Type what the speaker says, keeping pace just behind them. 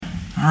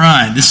All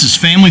right, this is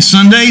Family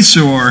Sunday,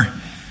 so our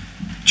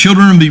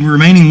children will be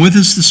remaining with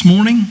us this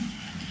morning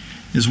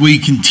as we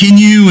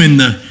continue in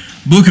the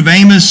book of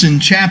Amos in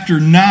chapter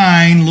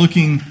 9,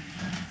 looking,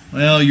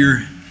 well,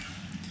 your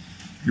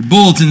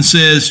bulletin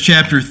says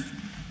chapter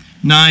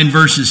 9,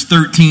 verses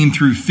 13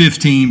 through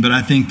 15, but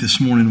I think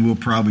this morning we'll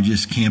probably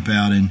just camp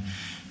out in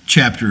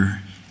chapter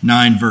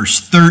 9, verse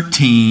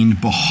 13.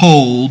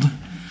 Behold,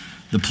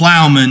 the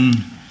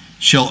plowman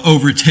shall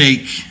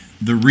overtake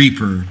the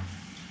reaper.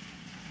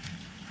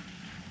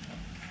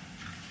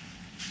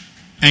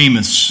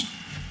 Amos,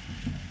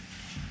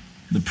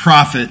 the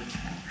prophet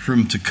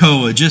from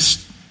Tekoa,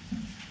 just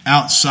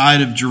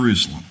outside of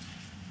Jerusalem,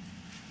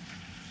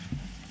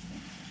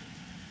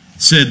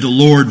 said, "The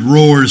Lord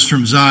roars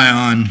from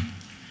Zion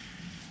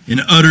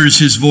and utters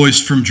his voice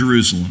from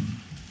Jerusalem.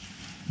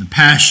 The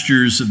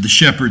pastures of the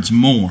shepherds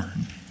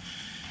mourn,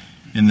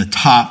 and the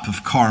top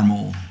of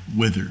Carmel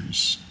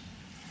withers."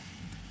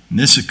 And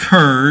this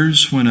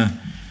occurs when a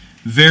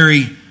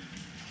very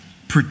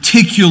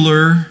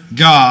particular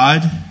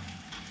God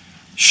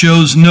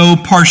shows no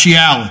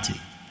partiality.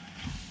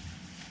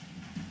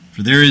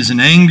 For there is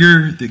an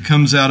anger that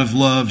comes out of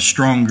love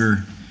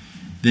stronger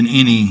than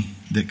any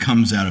that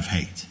comes out of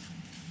hate.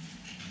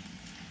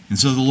 And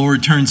so the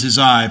Lord turns his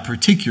eye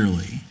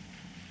particularly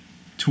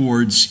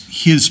towards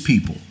his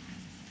people.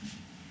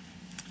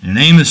 In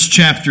Amos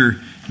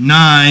chapter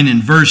 9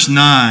 and verse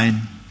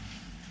 9,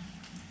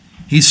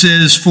 he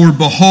says, "For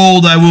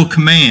behold, I will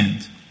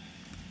command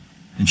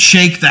and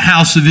shake the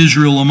house of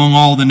Israel among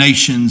all the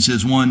nations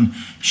as one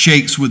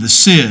shakes with a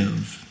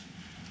sieve,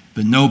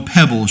 but no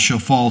pebble shall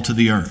fall to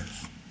the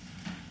earth.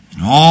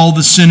 And all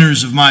the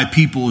sinners of my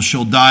people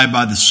shall die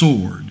by the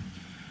sword,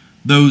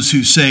 those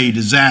who say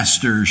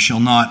disaster shall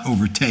not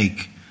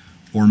overtake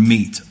or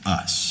meet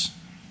us."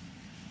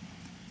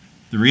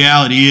 The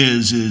reality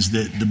is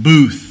that the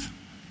booth,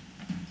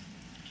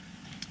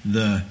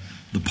 the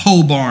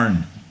pole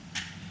barn,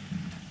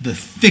 the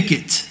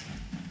thicket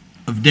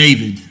of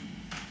David,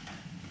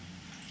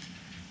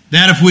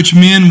 that of which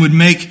men would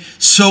make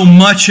so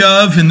much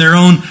of in their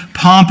own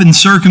pomp and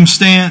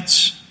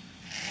circumstance,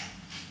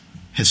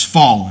 has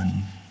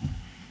fallen,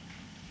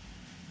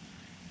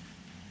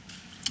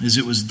 as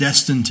it was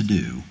destined to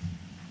do.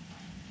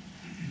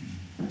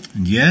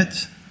 And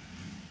yet,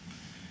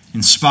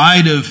 in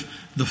spite of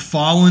the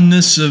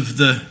fallenness of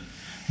the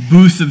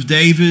booth of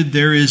David,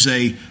 there is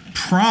a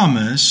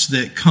promise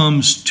that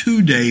comes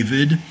to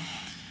David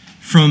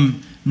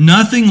from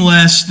nothing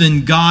less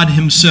than God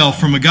himself,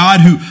 from a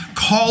God who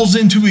calls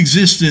into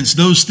existence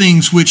those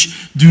things which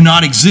do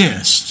not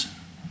exist.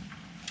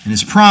 And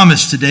his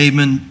promise to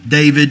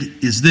David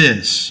is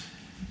this: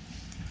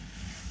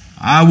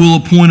 "I will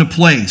appoint a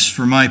place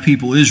for my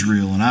people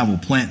Israel, and I will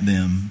plant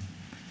them,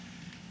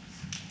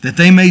 that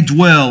they may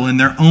dwell in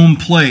their own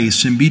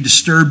place and be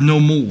disturbed no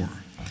more.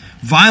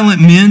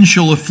 Violent men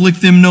shall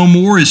afflict them no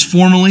more as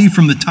formerly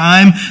from the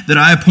time that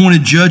I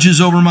appointed judges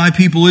over my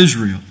people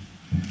Israel.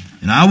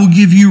 And I will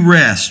give you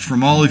rest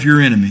from all of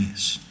your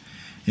enemies.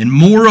 And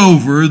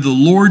moreover, the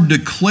Lord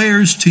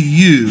declares to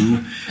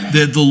you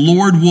that the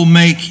Lord will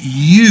make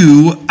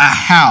you a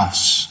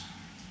house."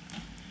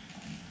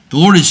 The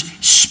Lord is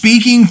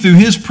speaking through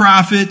his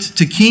prophet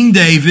to King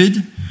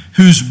David,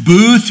 whose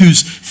booth,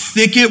 whose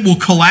thicket will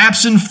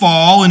collapse and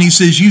fall. And he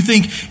says, "You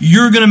think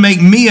you're going to make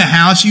me a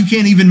house? You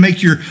can't even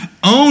make your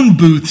own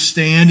booth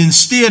stand.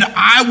 Instead,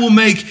 I will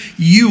make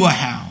you a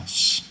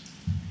house.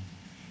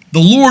 The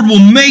Lord will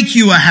make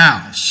you a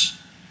house.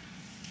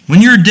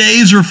 When your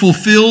days are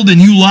fulfilled and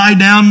you lie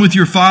down with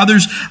your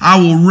fathers, I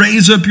will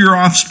raise up your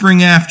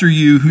offspring after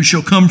you, who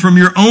shall come from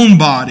your own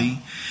body,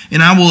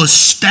 and I will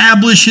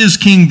establish his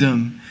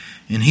kingdom,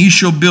 and he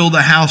shall build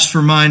a house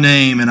for my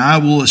name, and I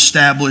will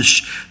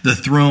establish the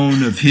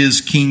throne of his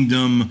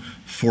kingdom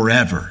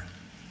forever."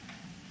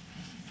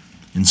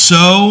 And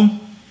so,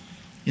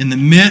 in the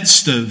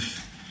midst of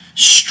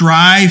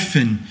strife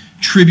and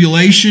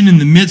tribulation, in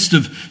the midst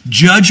of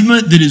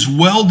judgment that is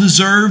well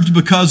deserved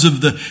because of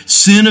the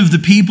sin of the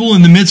people,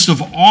 in the midst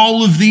of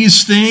all of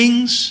these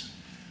things,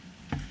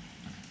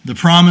 the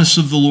promise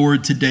of the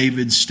Lord to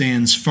David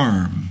stands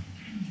firm.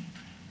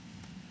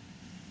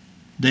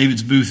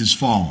 David's booth has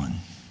fallen.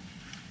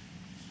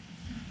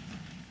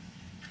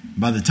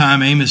 By the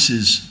time Amos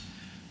is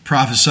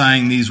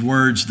prophesying these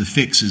words, the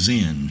fix is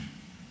in.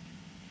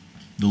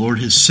 The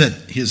Lord has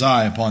set his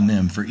eye upon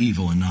them for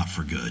evil and not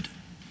for good.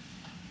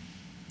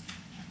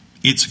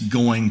 It's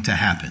going to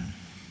happen.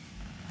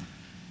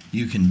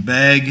 You can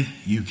beg,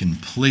 you can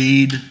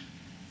plead.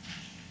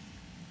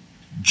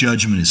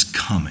 Judgment is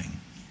coming.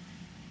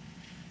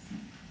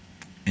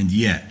 And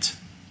yet,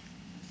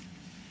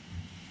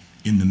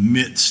 in the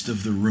midst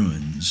of the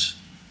ruins,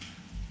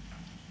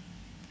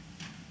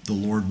 the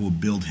Lord will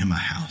build him a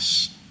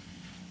house.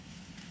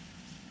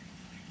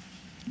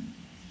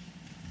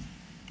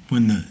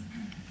 When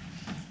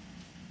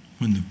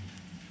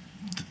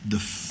the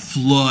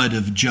flood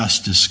of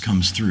justice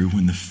comes through,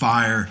 when the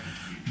fire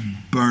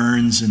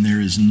burns and there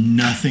is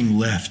nothing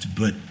left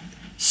but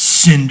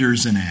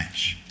cinders and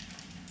ash,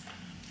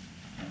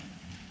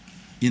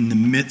 in the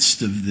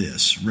midst of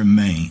this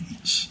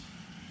remains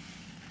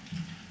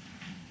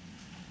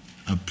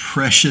a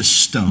precious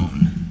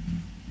stone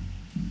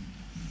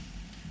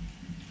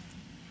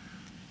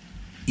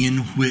in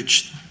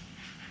which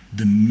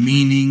the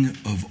meaning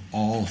of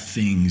all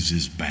things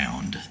is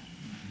bound.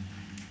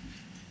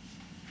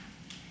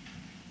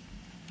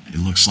 It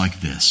looks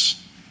like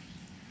this.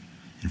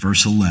 In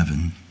verse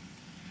 11,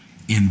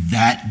 in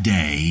that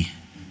day,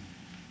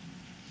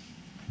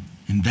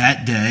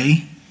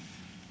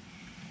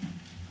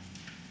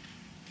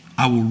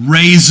 I will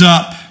raise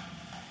up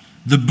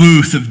the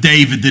booth of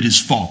David that is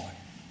fallen.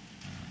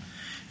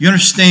 You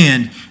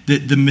understand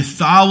that the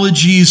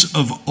mythologies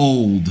of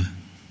old,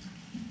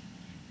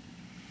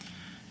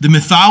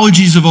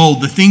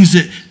 the things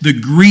that the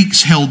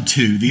Greeks held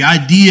to, the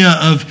idea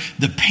of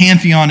the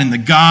pantheon and the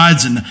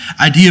gods and the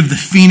idea of the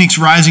phoenix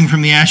rising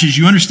from the ashes,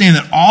 you understand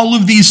that all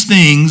of these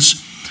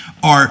things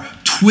are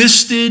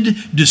twisted,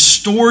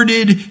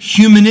 distorted,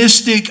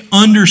 humanistic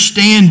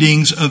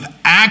understandings of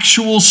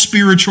actual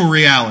spiritual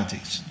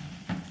realities.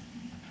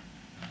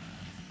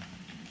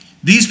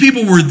 These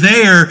people were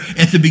there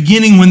at the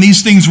beginning when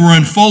these things were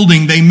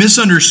unfolding. They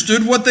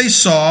misunderstood what they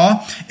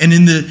saw, and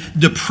in the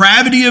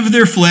depravity of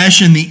their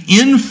flesh and the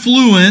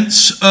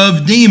influence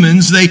of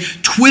demons, they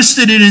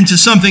twisted it into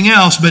something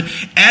else. But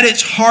at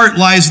its heart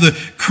lies the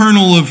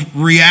kernel of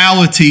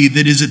reality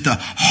that is at the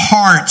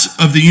heart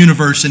of the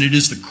universe, and it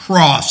is the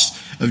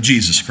cross of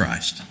Jesus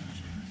Christ.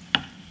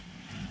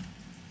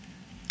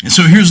 And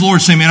so here's the Lord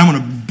saying, man, I'm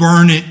going to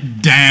burn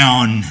it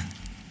down.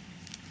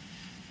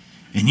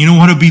 And you know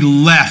what will be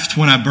left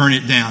when I burn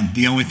it down?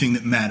 The only thing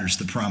that matters,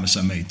 the promise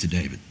I made to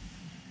David.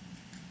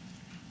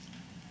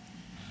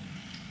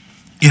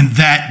 In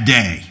that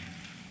day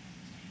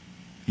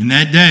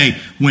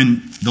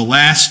when the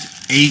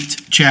last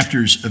 8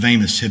 chapters of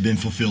Amos have been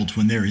fulfilled,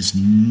 when there is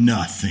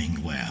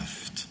nothing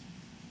left,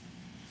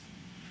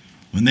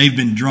 when they've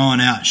been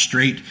drawn out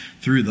straight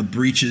through the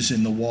breaches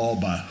in the wall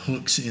by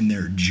hooks in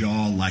their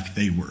jaw like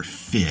they were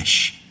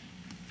fish,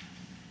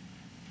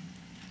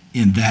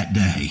 in that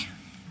day,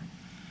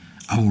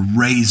 I will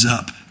raise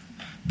up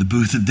the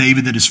booth of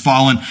David that is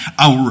fallen.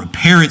 I will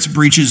repair its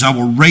breaches. I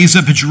will raise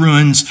up its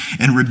ruins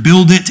and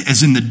rebuild it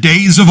as in the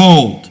days of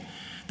old,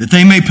 that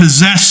they may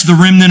possess the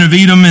remnant of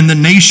Edom and the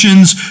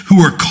nations who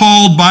are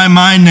called by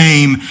my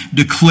name,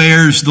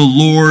 declares the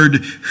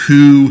Lord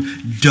who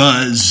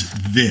does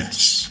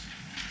this.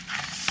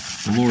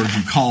 The Lord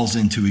who calls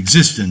into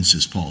existence,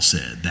 as Paul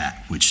said,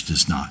 that which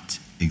does not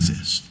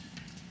exist.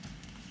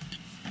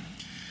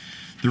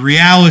 The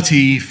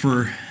reality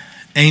for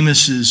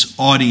Amos's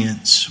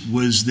audience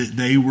was that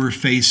they were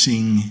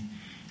facing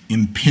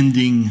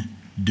impending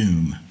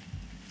doom.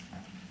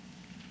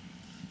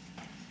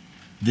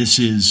 This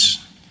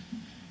is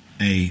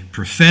a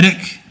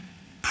prophetic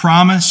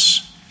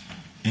promise,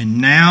 and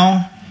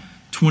now,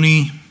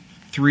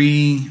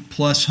 23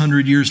 plus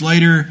 100 years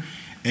later,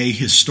 a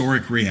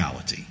historic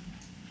reality.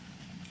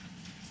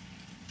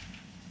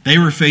 They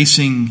were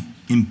facing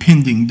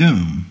impending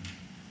doom,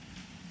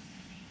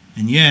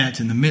 and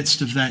yet, in the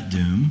midst of that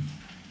doom,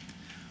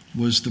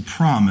 was the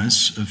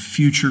promise of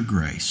future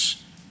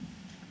grace.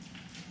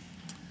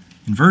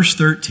 In verse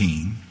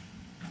 13,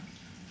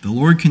 the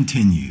Lord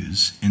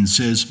continues and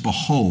says,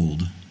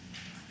 behold,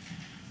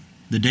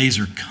 the days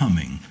are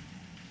coming.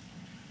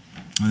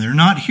 And they're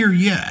not here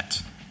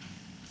yet,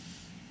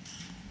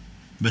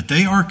 but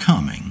they are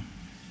coming.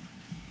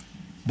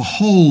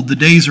 Behold, the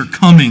days are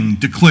coming,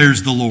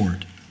 declares the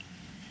Lord,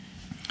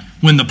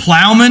 when the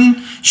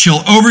plowman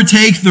shall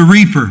overtake the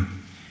reaper,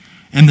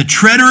 and the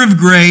treader of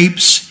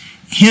grapes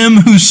him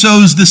who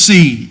sows the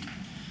seed.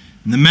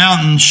 And the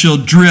mountains shall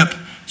drip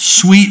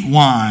sweet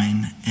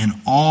wine, and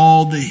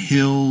all the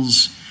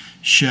hills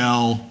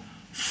shall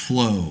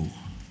flow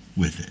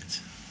with it.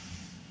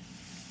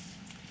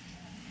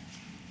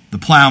 The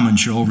plowman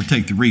shall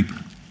overtake the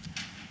reaper,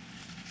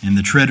 and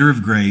the treader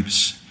of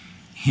grapes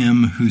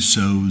him who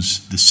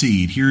sows the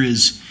seed. Here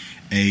is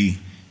a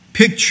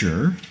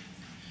picture,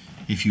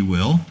 if you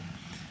will,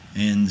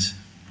 and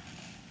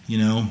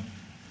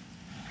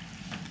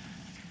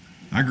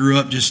I grew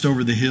up just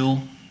over the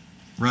hill,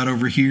 right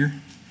over here,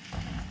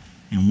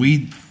 and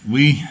we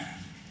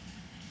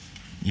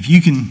if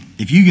you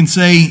can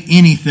say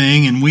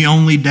anything, and we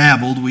only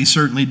dabbled, we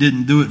certainly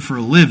didn't do it for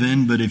a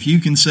living, but if you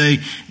can say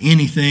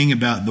anything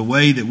about the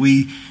way that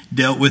we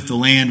dealt with the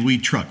land, we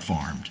truck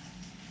farmed.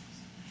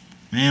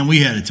 Man, we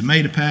had a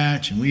tomato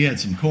patch, and we had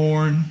some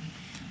corn,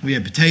 we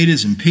had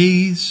potatoes and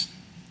peas,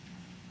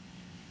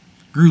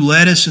 grew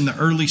lettuce in the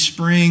early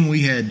spring,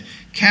 we had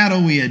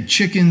cattle, we had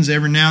chickens,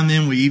 every now and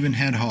then we even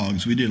had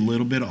hogs. We did a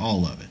little bit of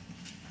all of it.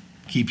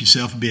 Keep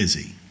yourself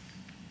busy.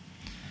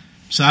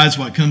 Besides,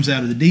 what comes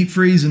out of the deep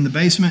freeze in the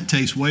basement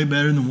tastes way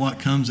better than what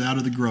comes out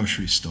of the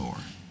grocery store.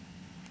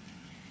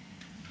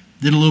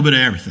 Did a little bit of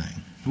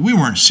everything. But we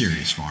weren't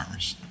serious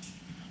farmers.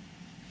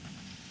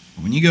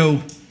 When you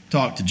go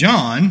talk to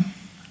John,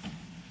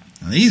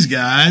 now these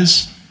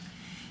guys,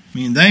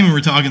 me and Damon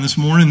were talking this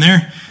morning,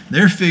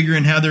 they're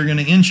figuring how they're going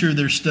to insure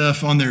their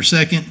stuff on their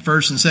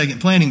first and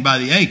second planting by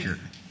the acre.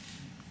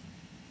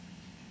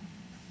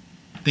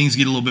 things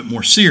get a little bit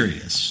more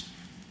serious.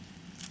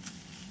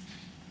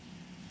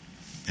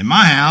 In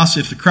my house,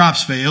 if the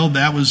crops failed,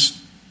 that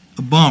was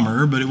a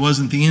bummer, but it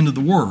wasn't the end of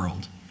the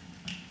world.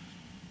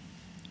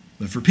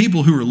 But for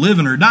people who are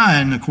living or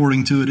dying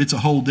according to it, it's a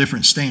whole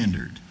different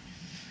standard.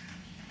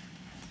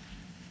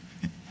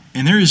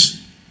 And there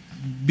is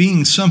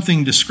being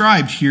something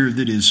described here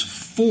that is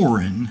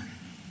foreign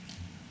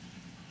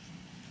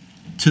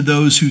to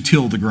those who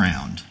till the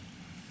ground.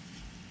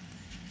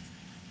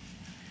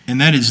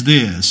 And that is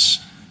this,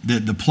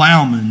 that the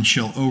plowman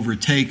shall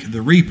overtake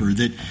the reaper,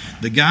 that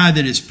the guy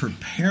that is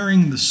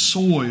preparing the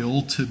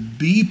soil to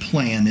be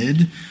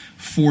planted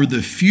for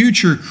the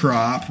future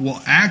crop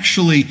will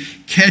actually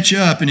catch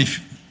up, and if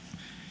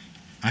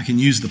I can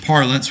use the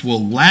parlance,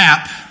 will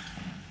lap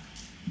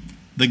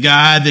the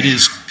guy that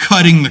is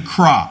cutting the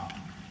crop.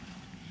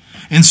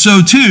 And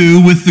so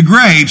too with the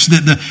grapes,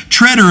 that the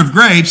treader of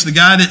grapes, the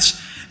guy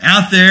that's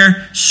out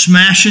there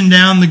smashing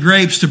down the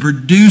grapes to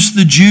produce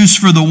the juice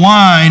for the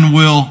wine,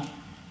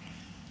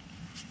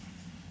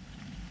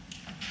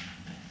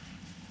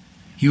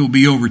 he will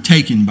be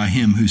overtaken by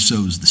him who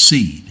sows the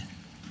seed.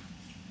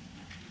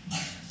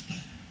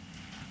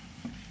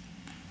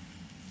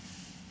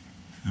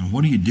 Now,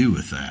 what do you do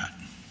with that?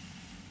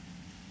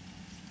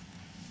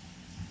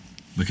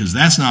 Because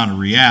that's not a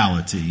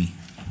reality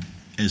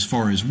as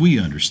far as we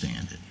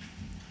understand it.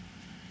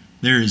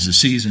 There is a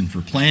season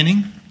for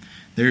planting.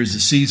 There is a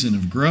season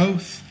of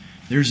growth.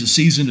 There's a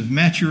season of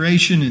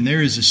maturation, and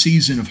there is a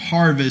season of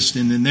harvest,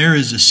 and then there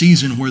is a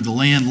season where the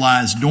land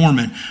lies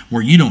dormant,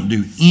 where you don't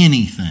do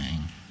anything.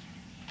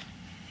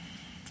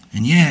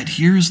 And yet,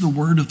 here's the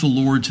word of the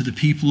Lord to the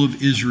people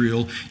of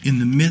Israel in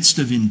the midst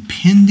of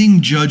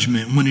impending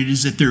judgment, when it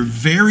is at their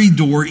very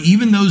door,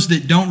 even those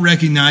that don't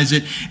recognize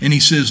it. And he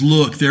says,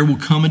 look, there will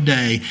come a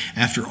day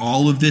after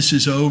all of this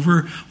is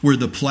over where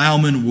the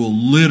plowman will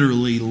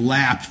literally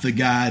lap the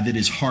guy that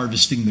is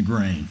harvesting the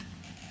grain.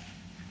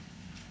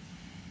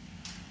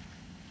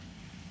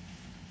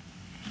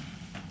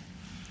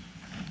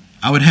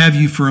 I would have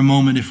you for a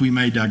moment, if we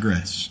may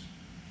digress,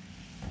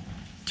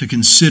 to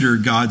consider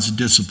God's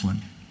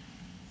discipline.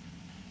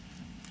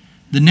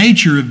 The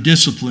nature of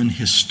discipline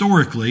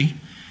historically,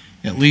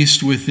 at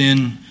least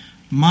within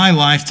my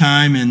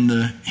lifetime and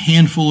the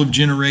handful of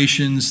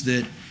generations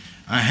that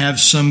I have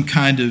some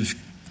kind of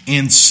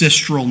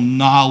ancestral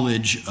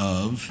knowledge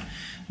of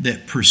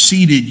that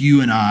preceded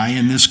you and I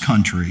in this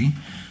country,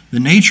 the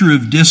nature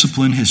of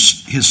discipline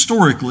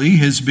historically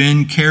has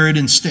been carrot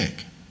and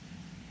stick,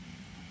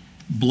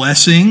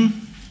 blessing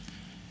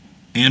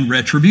and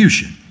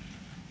retribution.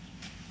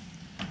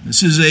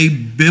 This is a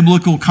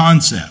biblical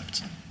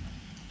concept,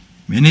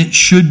 and it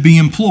should be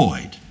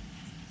employed.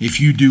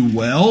 If you do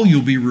well,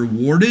 you'll be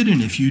rewarded,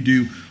 and if you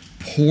do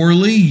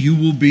poorly, you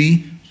will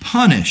be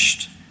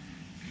punished.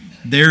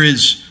 There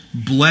is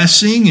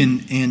blessing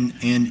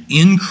and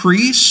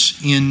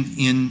increase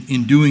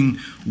in doing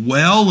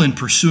well and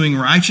pursuing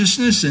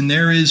righteousness, and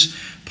there is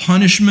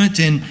punishment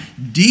and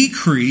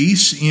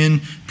decrease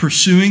in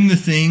pursuing the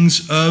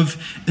things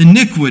of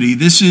iniquity.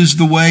 This is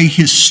the way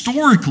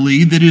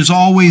historically that has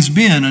always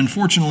been.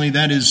 Unfortunately,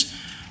 that is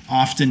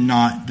often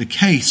not the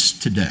case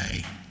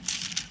today.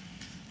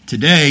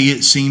 Today,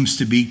 it seems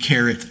to be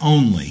carrot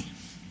only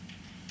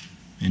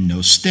and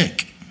no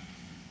stick.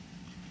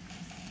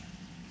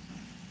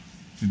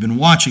 We've been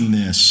watching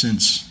this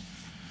since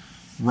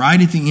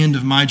right at the end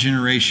of my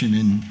generation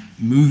and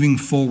moving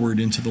forward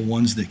into the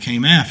ones that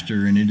came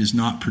after, and it is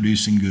not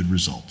producing good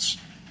results.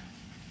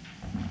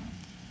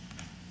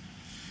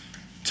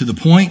 To the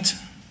point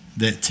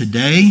that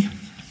today,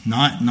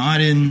 not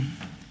in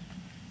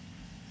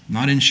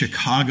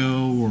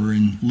Chicago or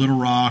in Little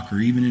Rock or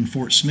even in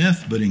Fort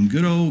Smith, but in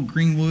good old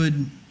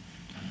Greenwood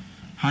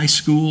High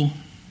School,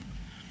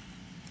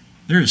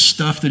 there is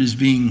stuff that is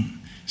being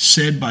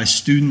said by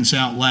students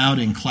out loud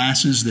in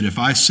classes that if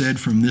I said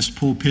from this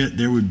pulpit,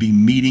 there would be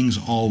meetings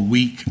all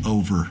week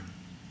over.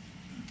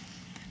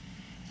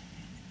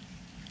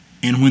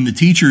 And when the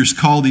teachers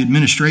call the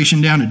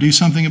administration down to do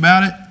something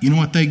about it, you know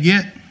what they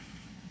get?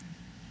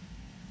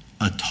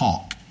 A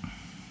talk.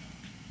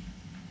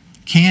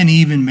 Can't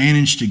even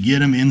manage to get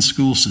them in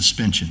school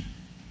suspension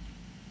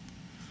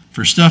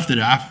for stuff that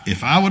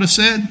if I would have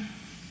said,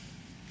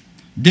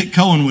 Dick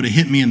Cohen would have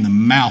hit me in the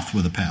mouth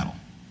with a paddle.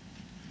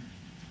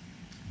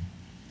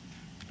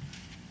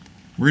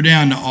 We're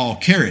down to all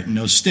carrot and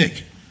no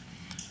stick.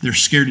 They're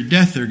scared to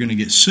death they're going to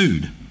get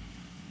sued.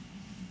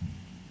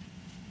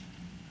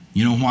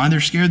 You know why they're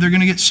scared they're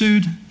going to get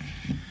sued?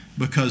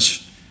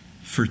 Because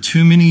for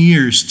too many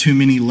years, too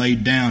many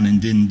laid down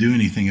and didn't do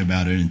anything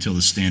about it until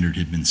the standard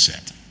had been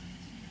set.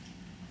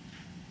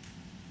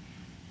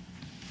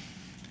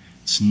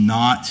 It's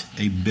not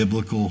a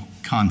biblical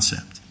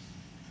concept.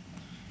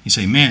 You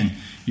say, man,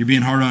 you're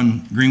being hard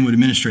on Greenwood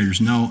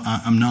administrators. No,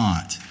 I'm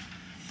not.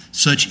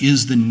 Such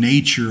is the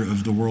nature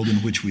of the world in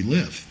which we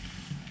live.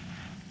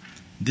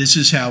 This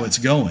is how it's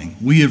going.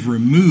 We have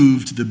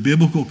removed the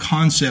biblical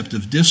concept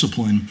of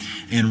discipline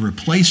and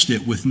replaced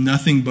it with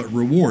nothing but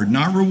reward.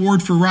 Not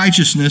reward for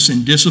righteousness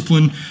and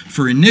discipline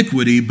for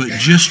iniquity, but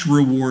just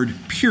reward,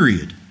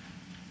 period.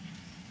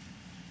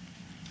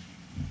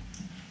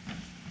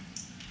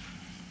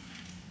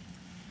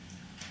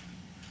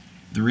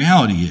 The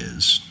reality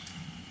is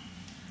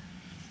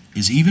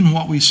even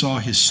what we saw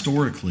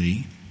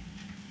historically,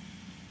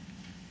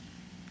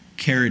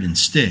 carrot and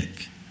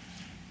stick,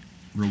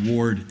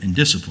 reward and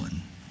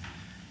discipline,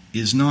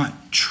 is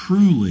not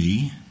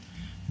truly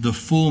the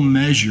full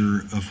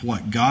measure of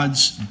what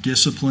God's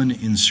discipline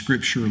in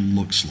Scripture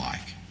looks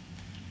like.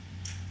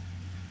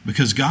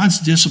 Because God's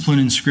discipline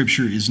in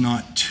Scripture is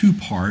not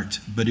two-part,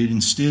 but it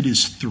instead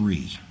is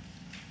three.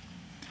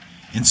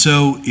 And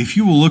so, if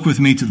you will look with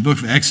me to the book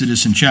of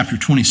Exodus in chapter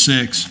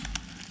 26.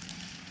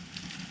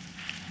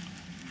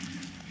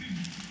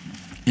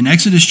 In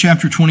Exodus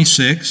chapter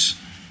 26,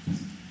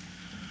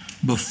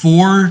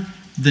 before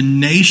the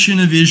nation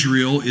of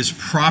Israel is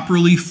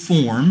properly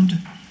formed,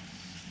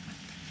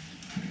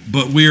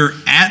 but we're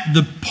at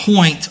the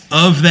point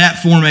of that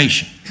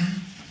formation,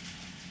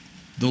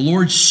 the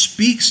Lord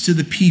speaks to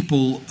the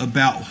people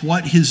about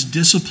what His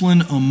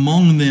discipline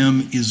among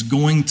them is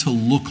going to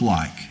look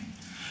like.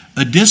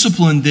 A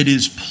discipline that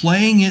is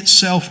playing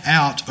itself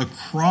out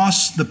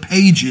across the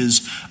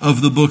pages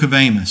of the book of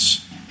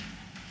Amos.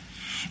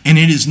 And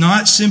it is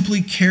not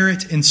simply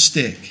carrot and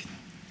stick.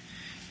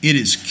 It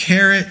is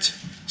carrot,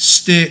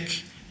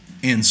 stick,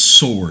 and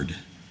sword.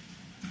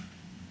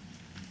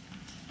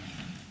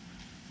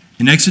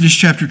 In Exodus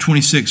chapter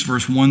 26,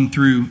 verse 1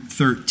 through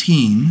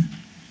 13,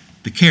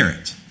 the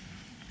carrot.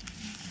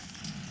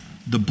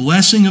 The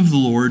blessing of the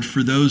Lord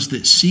for those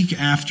that seek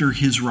after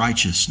His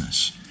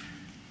righteousness.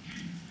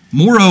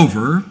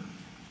 Moreover,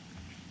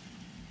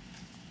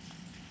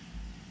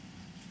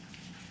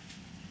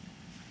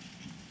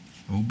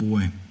 oh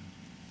boy.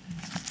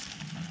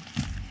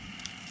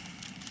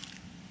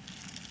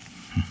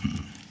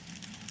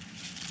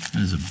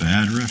 That is a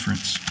bad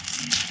reference.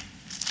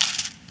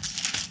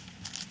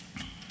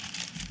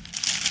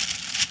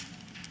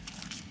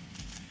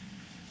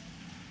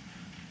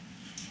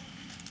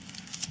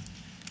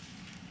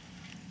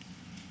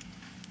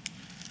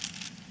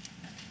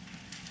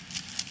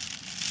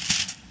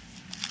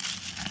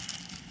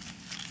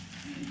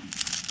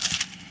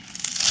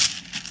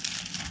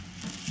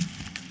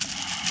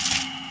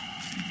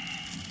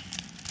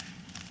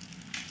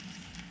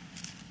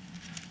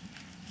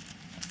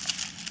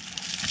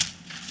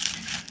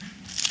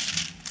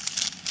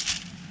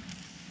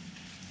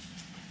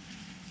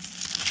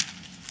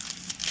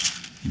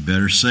 You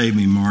better save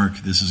me, Mark.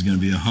 This is going to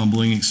be a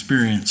humbling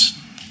experience.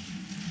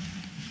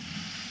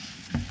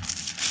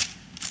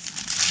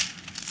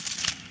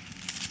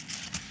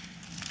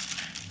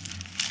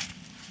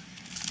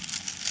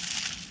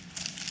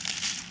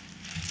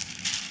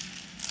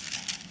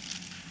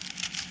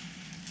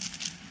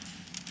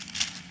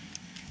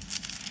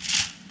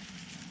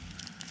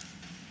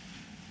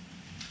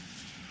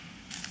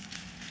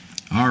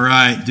 All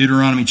right,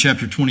 Deuteronomy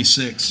chapter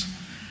 26.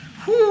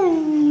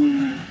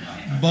 Whoo,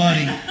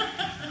 buddy.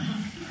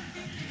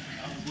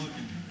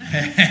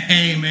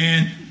 Hey,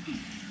 man.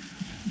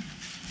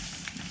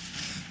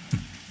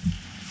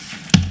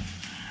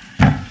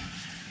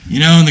 You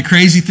know, and the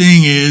crazy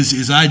thing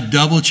is I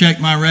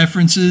double-checked my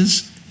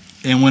references,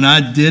 and when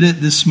I did it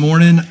this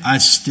morning, I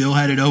still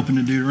had it open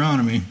to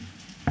Deuteronomy.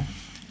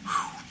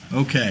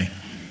 Whew. Okay.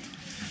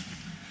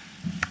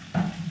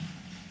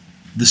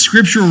 The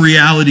scriptural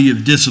reality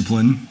of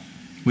discipline,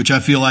 which I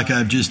feel like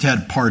I've just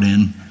had part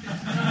in,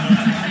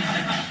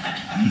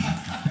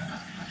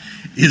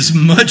 is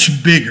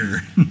much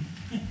bigger.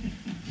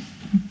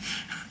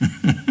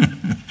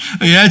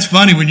 Oh, yeah, it's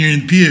funny when you're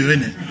in the pew,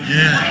 isn't it?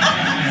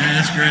 Yeah,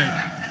 that's great.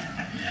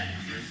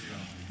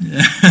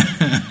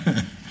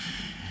 Yeah.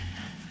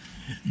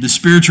 The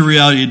spiritual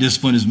reality of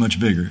discipline is much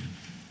bigger.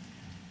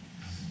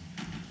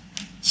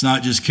 It's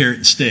not just carrot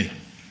and stick.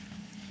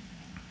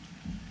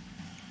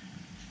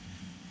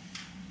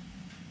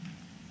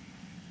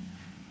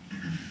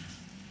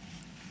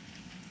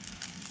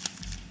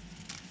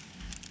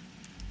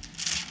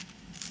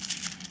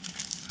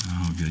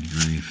 Oh, good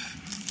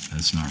grief.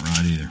 That's not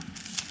right either.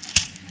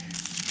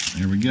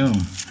 There we go.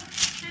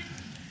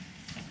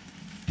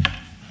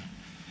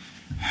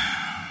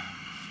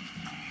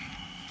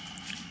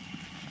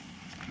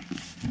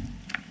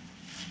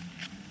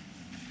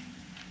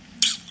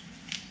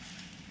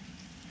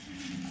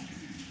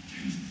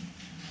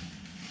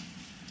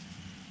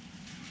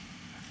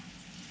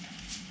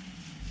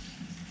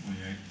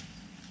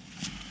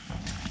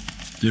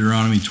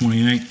 Deuteronomy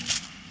 28.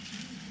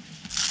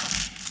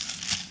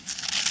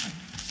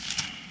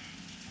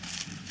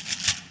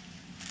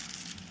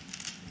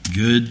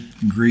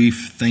 Good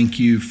grief. Thank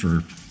you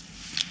for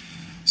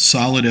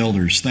solid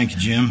elders. Thank you,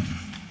 Jim.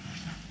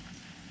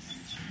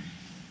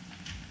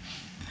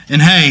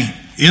 And hey,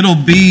 it'll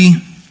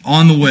be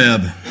on the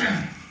web.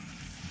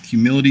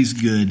 Humility's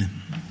good.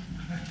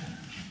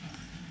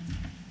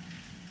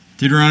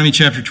 Deuteronomy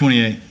chapter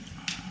 28.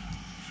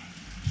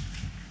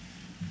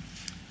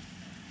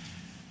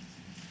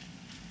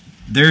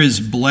 There is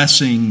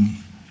blessing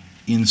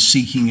in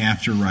seeking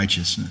after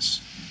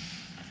righteousness.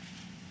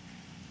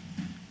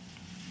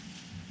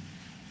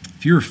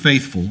 If you are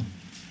faithful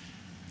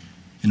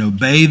and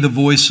obey the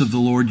voice of the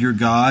Lord your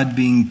God,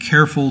 being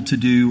careful to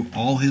do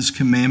all his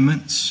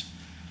commandments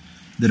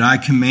that I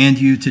command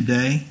you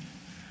today,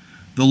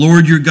 the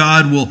Lord your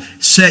God will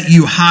set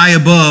you high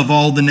above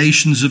all the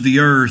nations of the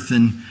earth,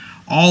 and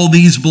all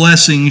these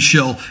blessings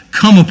shall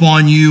come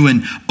upon you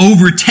and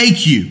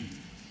overtake you.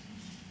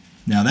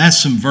 Now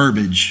that's some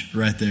verbiage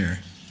right there.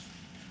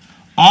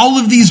 All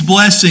of these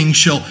blessings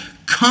shall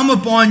come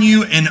upon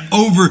you and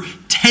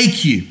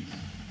overtake you.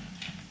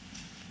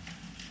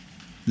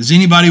 Does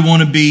anybody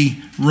want to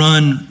be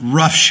run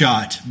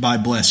roughshod by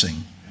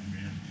blessing?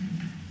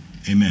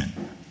 Amen.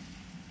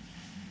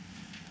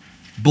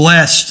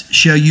 Blessed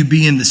shall you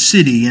be in the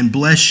city, and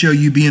blessed shall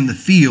you be in the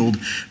field.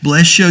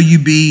 Blessed shall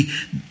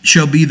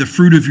be the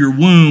fruit of your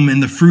womb,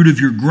 and the fruit of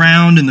your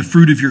ground, and the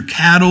fruit of your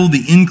cattle,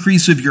 the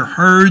increase of your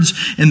herds,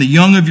 and the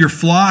young of your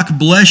flock.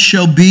 Blessed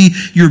shall be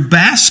your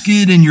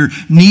basket and your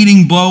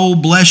kneading bowl.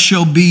 Blessed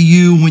shall be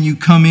you when you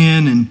come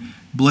in, and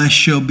blessed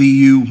shall be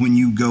you when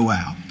you go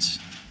out.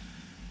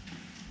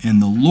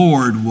 And the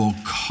Lord will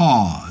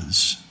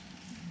cause.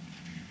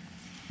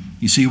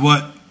 You see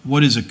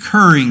what is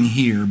occurring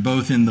here,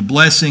 both in the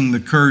blessing, the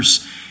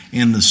curse,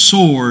 and the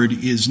sword,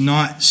 is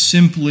not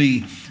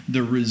simply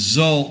the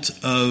result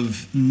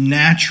of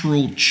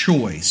natural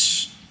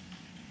choice.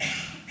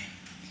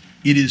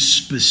 It is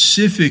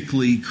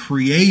specifically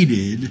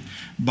created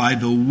by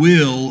the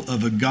will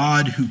of a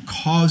God who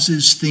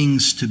causes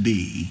things to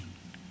be.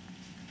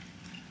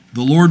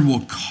 The Lord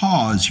will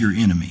cause your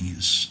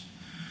enemies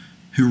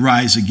who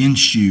rise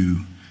against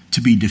you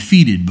to be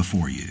defeated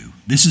before you.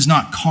 This is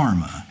not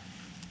karma.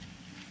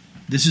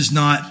 This is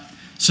not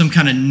some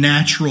kind of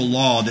natural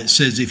law that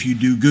says if you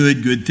do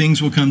good, good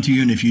things will come to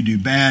you, and if you do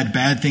bad,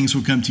 bad things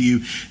will come to you.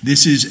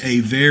 This is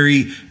a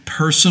very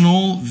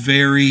personal,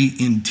 very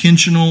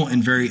intentional,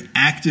 and very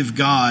active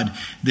God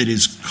that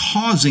is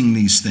causing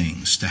these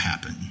things to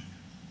happen.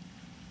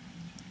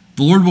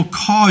 The Lord will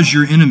cause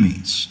your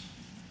enemies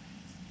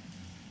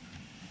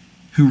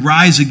who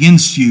rise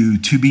against you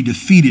to be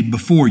defeated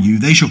before you.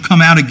 They shall come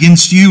out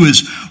against you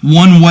as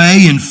one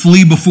way and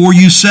flee before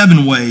you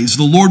 7 ways.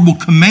 The Lord will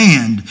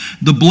command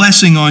the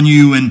blessing on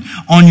you and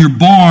on your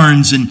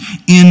barns and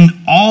in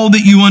all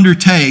that you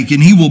undertake,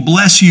 and he will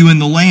bless you in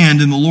the land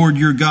and the Lord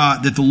your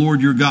God that the Lord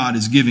your God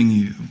is giving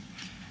you.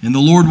 And the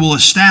Lord will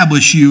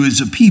establish you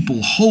as a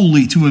people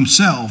holy to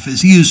himself,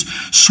 as he has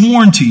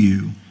sworn to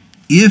you,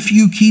 if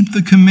you keep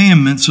the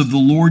commandments of the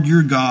Lord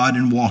your God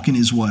and walk in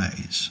his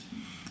ways.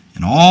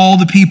 And all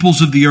the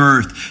peoples of the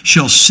earth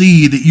shall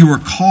see that you are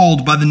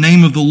called by the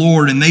name of the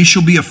Lord, and they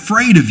shall be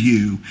afraid of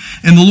you.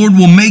 And the Lord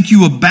will make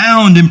you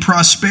abound in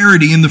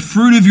prosperity, in the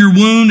fruit of your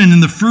womb, and in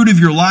the fruit of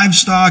your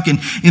livestock, and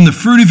in the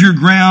fruit of your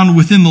ground,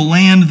 within the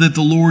land that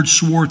the Lord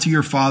swore to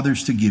your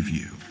fathers to give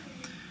you.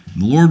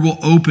 And the Lord will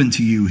open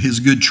to you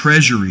his good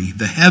treasury,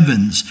 the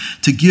heavens,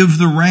 to give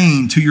the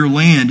rain to your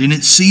land in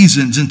its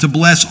seasons, and to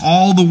bless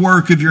all the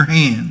work of your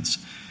hands.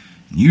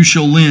 You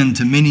shall lend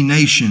to many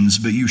nations,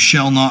 but you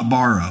shall not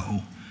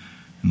borrow.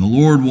 And the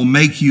Lord will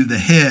make you the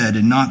head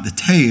and not the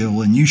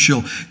tail, and you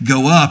shall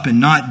go up and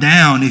not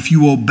down if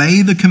you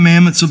obey the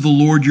commandments of the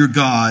Lord your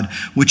God,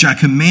 which I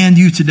command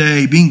you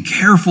today, being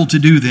careful to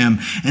do them.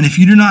 And if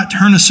you do not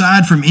turn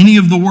aside from any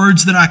of the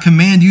words that I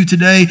command you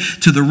today,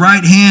 to the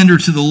right hand or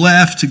to the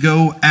left, to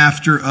go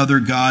after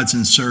other gods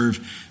and serve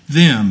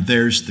them.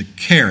 There's the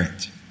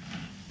carrot.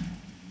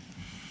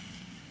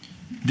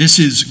 This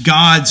is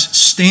God's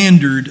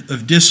standard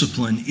of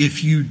discipline.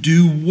 If you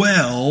do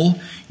well,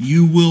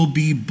 you will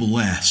be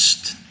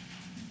blessed.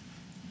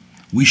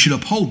 We should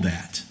uphold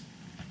that.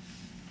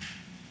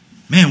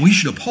 Man, we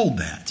should uphold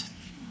that.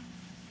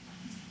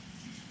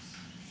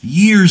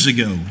 Years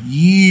ago,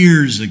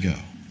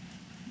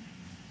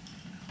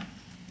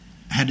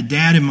 I had a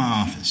dad in my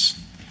office.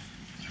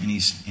 And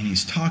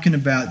he's talking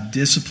about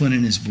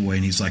disciplining his boy.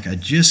 And he's like, I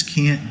just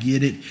can't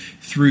get it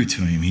through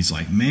to him. He's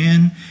like,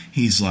 man,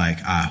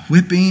 I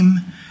whip him.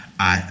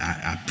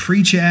 I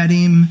preach at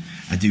him.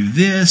 I do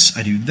this.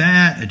 I do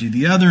that. I do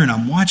the other. And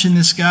I'm watching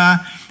this guy.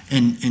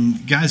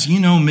 And guys, you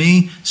know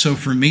me. So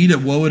for me to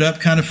woe it up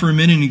kind of for a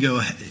minute and go,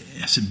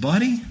 I said,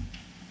 buddy,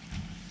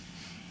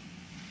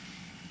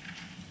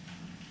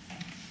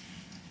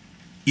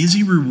 is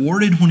he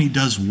rewarded when he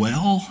does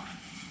well?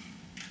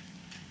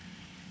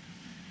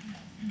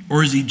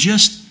 Or is he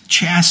just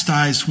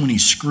chastised when he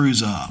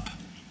screws up?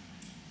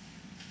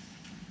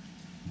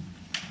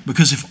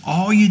 Because if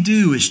all you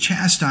do is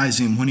chastise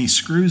him when he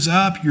screws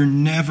up, you're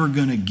never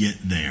going to get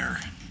there.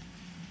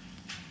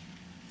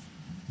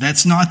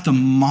 That's not the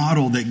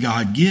model that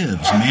God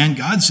gives. Man,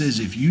 God says,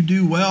 if you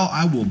do well,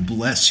 I will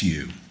bless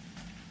you.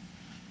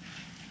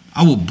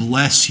 I will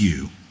bless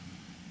you.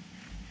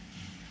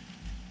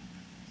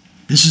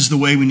 This is the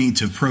way we need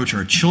to approach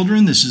our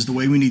children. This is the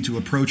way we need to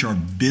approach our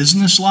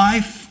business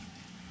life.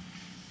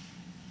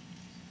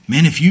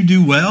 Man, if you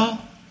do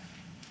well,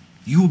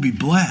 you will be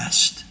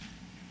blessed.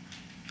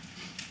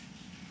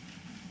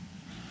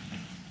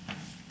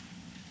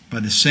 By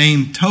the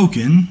same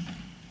token,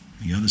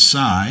 the other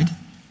side,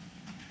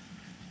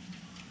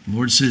 the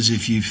Lord says,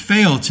 if you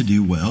fail to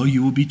do well,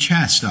 you will be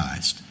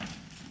chastised.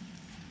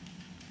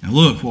 Now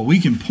look, while we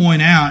can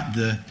point out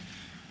the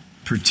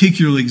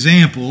particular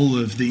example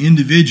of the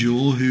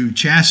individual who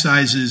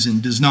chastises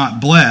and does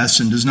not bless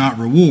and does not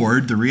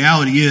reward, the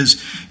reality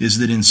is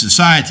that in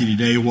society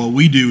today, what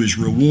we do is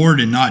reward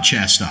and not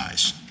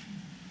chastise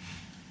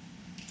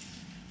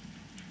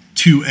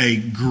to a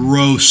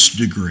gross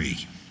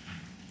degree.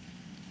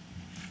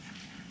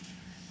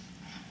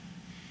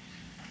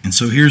 And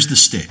so here's the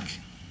stick.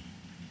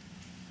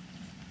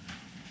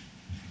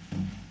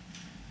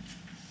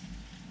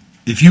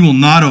 If you will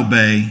not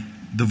obey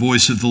the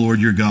voice of the Lord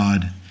your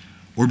God,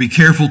 or be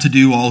careful to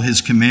do all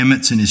his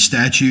commandments and his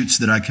statutes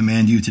that I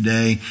command you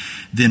today,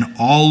 then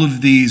all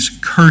of these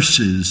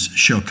curses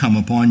shall come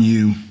upon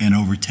you and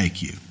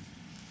overtake you.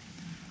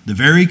 The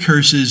very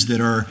curses that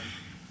are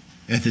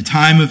at the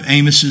time of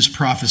Amos's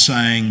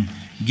prophesying,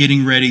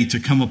 getting ready to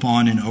come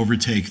upon and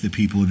overtake the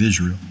people of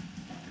Israel.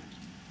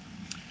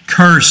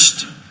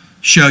 Cursed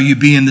shall you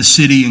be in the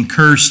city, and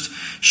cursed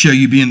shall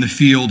you be in the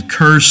field.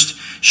 Cursed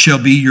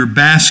shall be your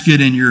basket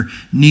and your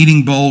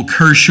kneading bowl.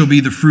 Cursed shall be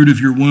the fruit of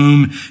your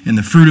womb, and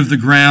the fruit of the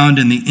ground,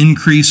 and the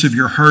increase of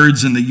your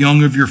herds, and the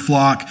young of your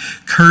flock.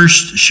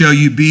 Cursed shall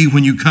you be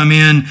when you come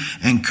in,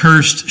 and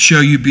cursed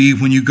shall you be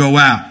when you go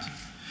out.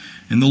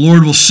 And the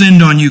Lord will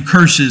send on you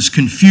curses,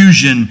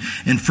 confusion,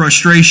 and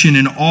frustration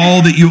in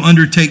all that you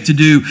undertake to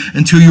do,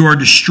 until you are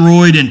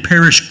destroyed and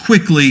perish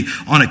quickly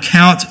on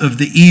account of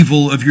the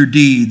evil of your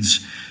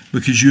deeds,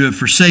 because you have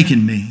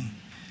forsaken me.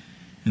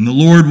 And the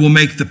Lord will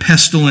make the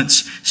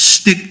pestilence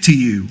stick to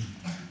you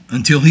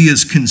until he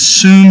has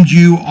consumed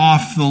you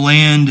off the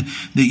land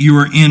that you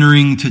are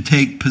entering to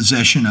take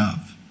possession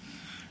of.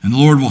 And the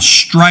Lord will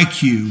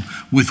strike you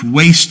with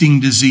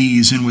wasting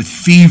disease and with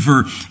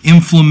fever,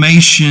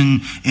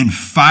 inflammation, and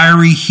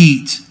fiery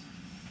heat,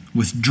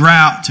 with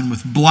drought and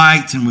with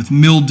blight and with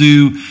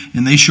mildew,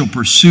 and they shall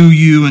pursue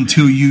you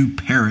until you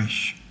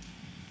perish.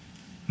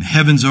 The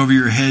heavens over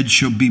your head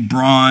shall be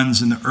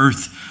bronze, and the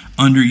earth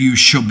under you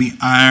shall be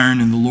iron,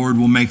 and the Lord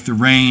will make the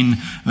rain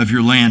of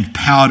your land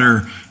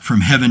powder.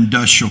 From heaven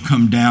dust shall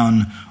come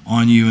down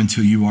on you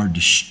until you are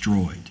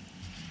destroyed.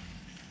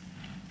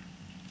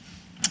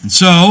 And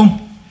so,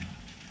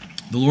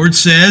 the Lord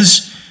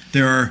says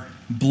there are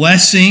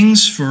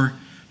blessings for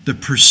the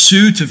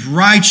pursuit of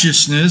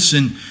righteousness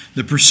and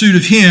the pursuit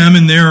of him,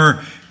 and there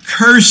are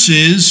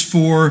curses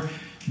for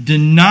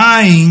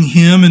denying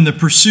him in the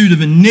pursuit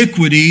of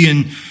iniquity.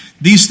 And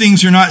these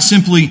things are not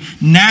simply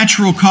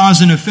natural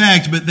cause and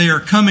effect, but they are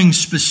coming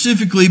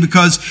specifically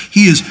because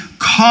he is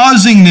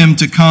causing them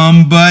to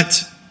come.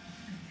 But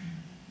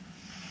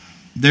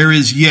there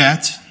is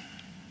yet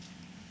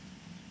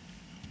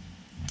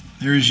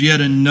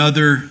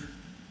another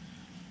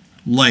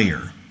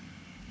layer.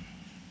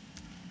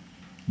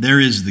 There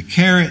is the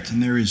carrot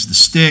and there is the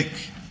stick.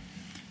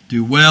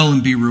 Do well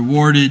and be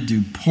rewarded.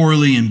 Do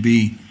poorly and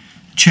be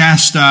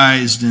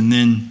chastised. And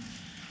then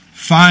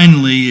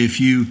finally, if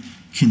you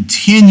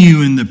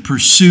continue in the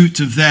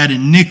pursuit of that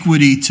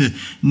iniquity to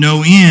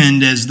no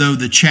end, as though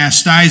the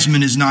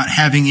chastisement is not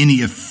having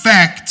any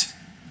effect,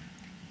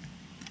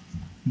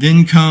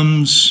 then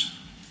comes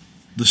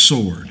the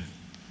sword.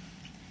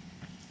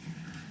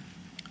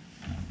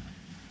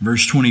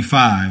 Verse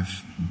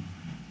 25,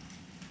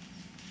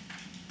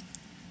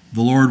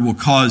 the Lord will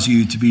cause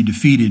you to be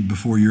defeated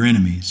before your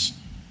enemies.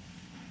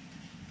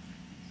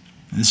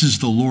 This is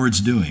the Lord's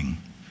doing.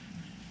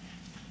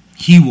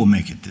 He will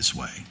make it this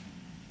way.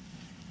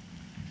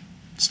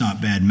 It's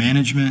not bad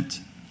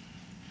management.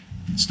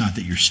 It's not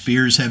that your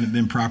spears haven't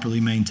been properly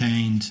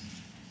maintained.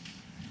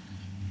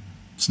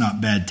 It's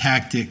not bad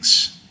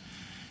tactics.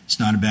 It's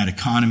not a bad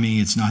economy.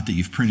 It's not that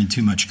you've printed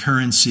too much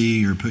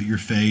currency or put your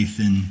faith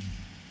in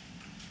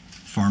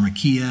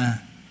pharmakia.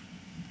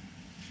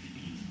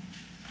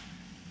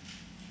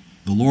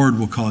 The Lord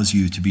will cause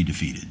you to be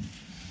defeated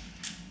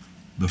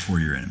before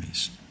your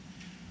enemies.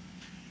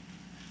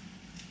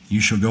 You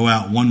shall go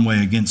out one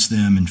way against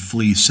them and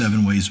flee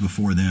 7 ways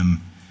before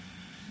them.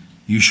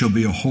 You shall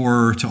be a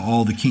horror to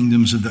all the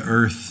kingdoms of the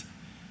earth.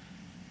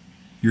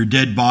 Your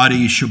dead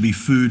bodies shall be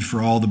food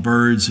for all the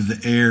birds of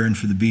the air and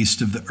for the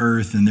beasts of the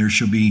earth, and there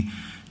shall be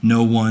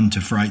no one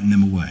to frighten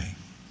them away.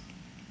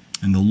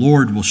 And the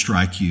Lord will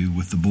strike you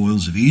with the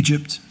boils of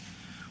Egypt,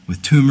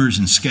 with tumors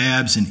and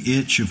scabs and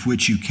itch of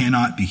which you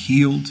cannot be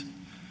healed.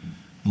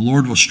 The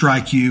Lord will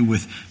strike you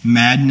with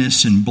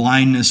madness and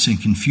blindness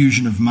and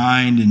confusion of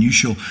mind, and you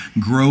shall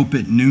grope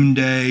at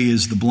noonday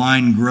as the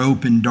blind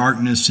grope in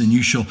darkness, and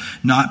you shall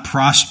not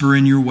prosper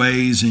in your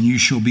ways, and you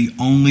shall be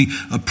only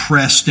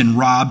oppressed and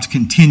robbed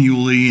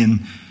continually, and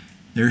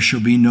there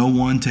shall be no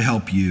one to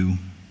help you.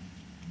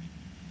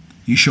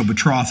 You shall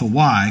betroth a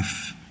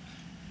wife,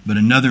 but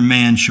another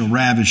man shall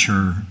ravish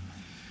her.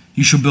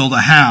 You shall build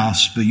a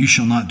house, but you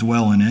shall not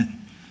dwell in it.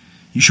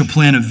 You shall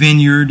plant a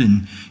vineyard,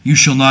 and you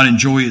shall not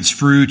enjoy its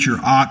fruit. Your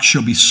ox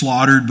shall be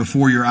slaughtered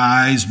before your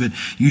eyes, but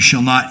you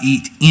shall not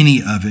eat any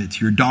of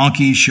it. Your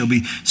donkeys shall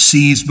be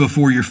seized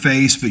before your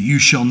face, but it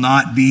shall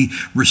not be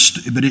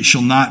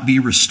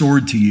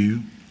restored to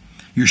you.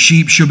 Your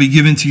sheep shall be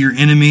given to your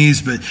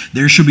enemies, but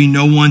there shall be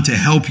no one to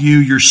help you.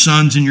 Your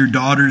sons and your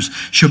daughters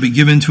shall be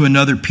given to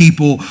another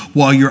people,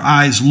 while your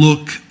eyes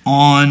look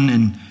on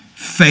and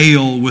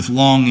fail with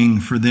longing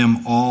for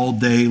them all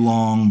day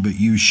long, but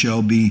you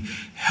shall be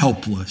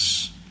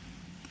helpless.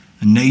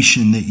 A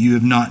nation that you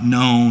have not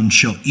known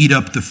shall eat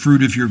up the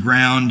fruit of your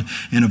ground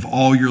and of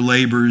all your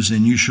labors,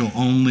 and you shall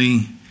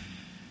only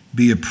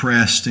be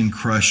oppressed and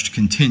crushed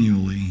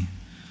continually,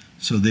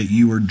 so that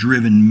you are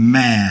driven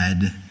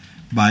mad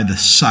by the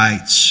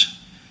sights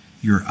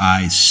your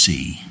eyes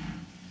see.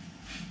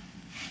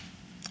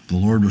 The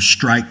Lord will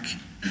strike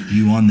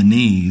you on the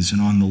knees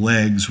and on the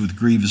legs with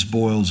grievous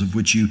boils, of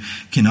which you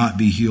cannot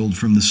be healed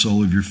from the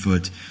sole of your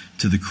foot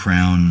to the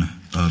crown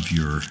of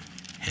your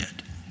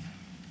head.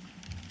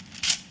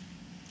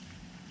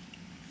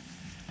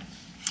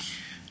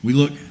 We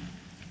look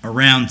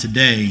around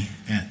today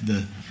at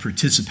the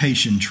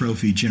participation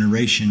trophy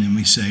generation and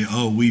we say,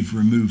 oh, we've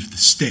removed the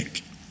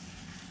stick.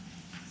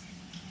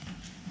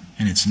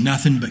 And it's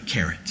nothing but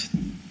carrot.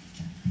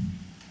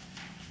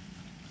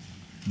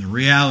 The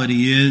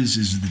reality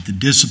is that the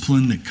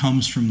discipline that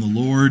comes from the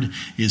Lord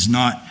is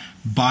not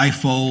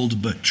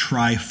bifold but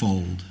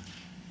trifold.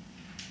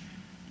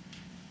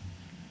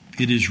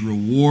 It is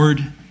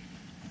reward.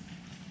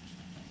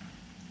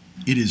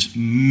 It is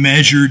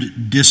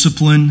measured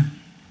discipline.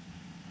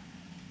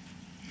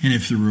 And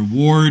if the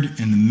reward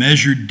and the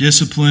measured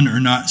discipline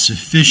are not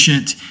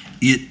sufficient,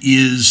 it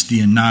is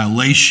the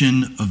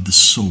annihilation of the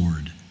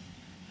sword.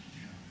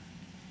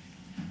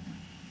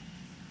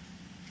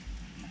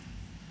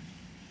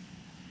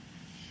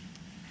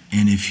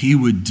 And if he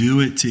would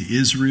do it to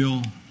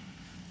Israel,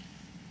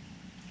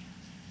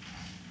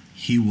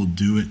 he will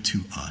do it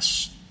to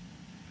us.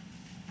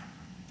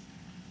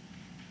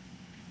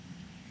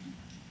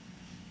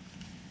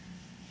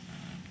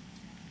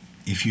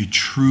 If you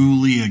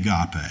truly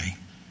agape.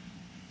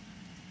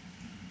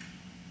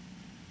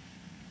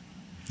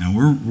 Now,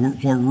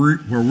 where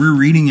we're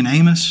reading in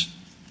Amos,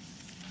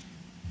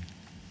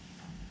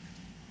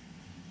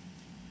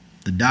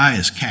 the die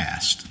is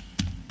cast.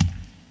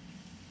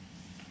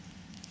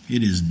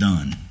 It is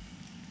done.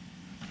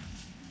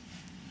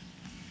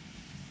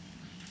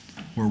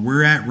 Where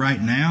we're at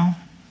right now,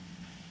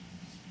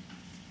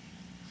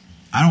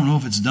 I don't know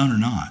if it's done or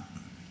not.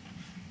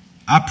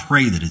 I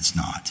pray that it's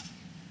not.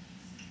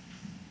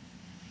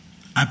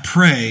 I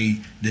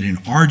pray that in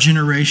our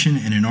generation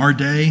and in our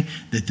day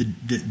that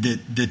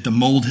the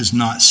mold has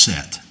not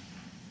set.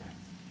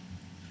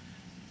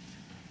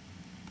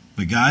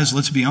 But guys,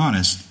 let's be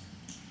honest,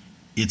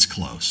 it's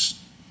close.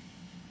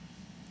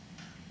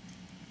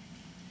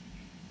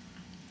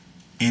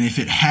 And if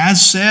it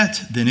has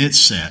set, then it's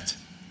set.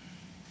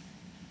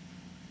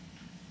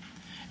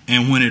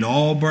 And when it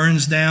all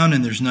burns down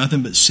and there's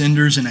nothing but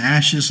cinders and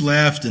ashes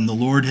left and the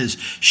Lord has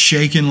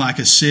shaken like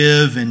a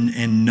sieve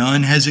and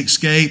none has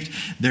escaped,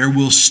 there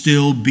will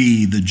still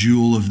be the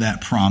jewel of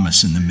that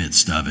promise in the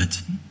midst of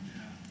it.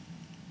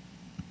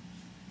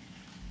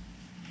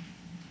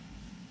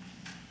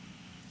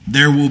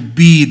 There will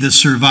be the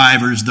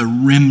survivors, the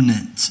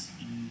remnant.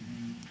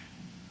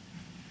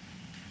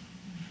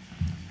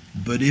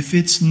 But if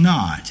it's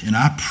not, and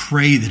I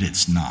pray that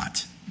it's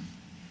not,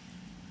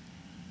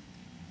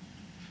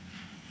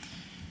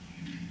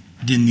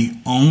 then the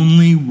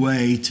only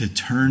way to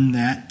turn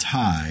that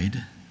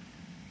tide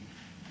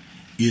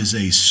is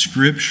a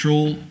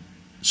scriptural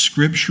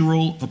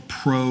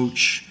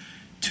approach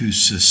to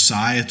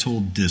societal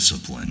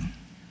discipline.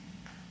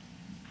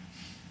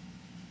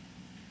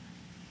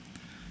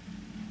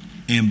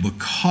 And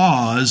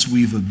because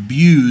we've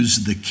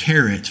abused the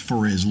carrot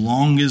for as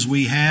long as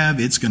we have,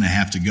 it's going to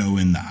have to go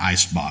in the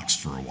icebox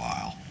for a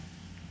while.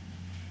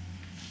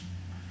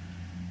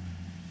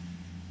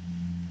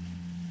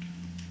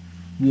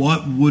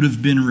 What would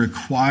have been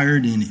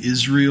required in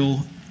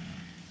Israel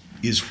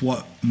is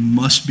what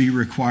must be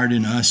required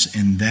in us,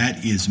 and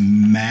that is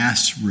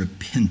mass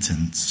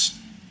repentance.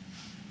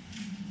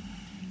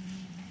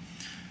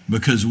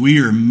 Because we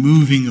are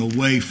moving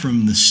away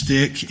from the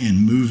stick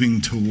and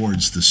moving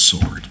towards the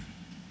sword.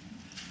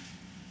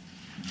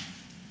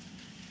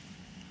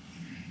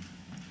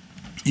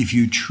 If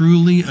you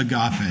truly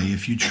agape,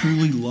 if you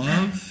truly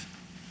love,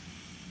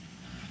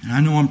 and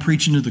I know I'm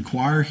preaching to the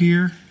choir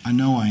here, I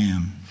know I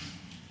am,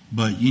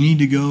 but you need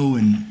to go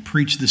and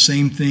preach the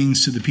same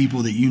things to the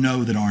people that you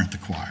know that aren't the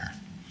choir.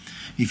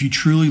 If you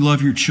truly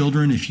love your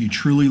children, if you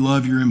truly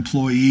love your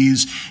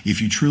employees,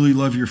 if you truly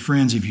love your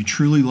friends, if you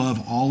truly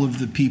love all of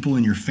the people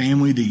in your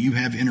family that you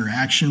have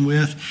interaction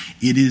with,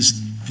 it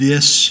is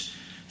this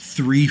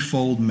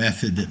threefold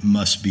method that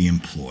must be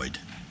employed.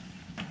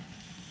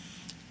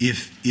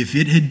 If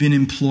it had been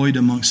employed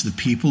amongst the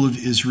people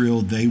of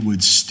Israel, they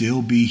would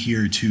still be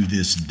here to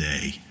this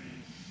day.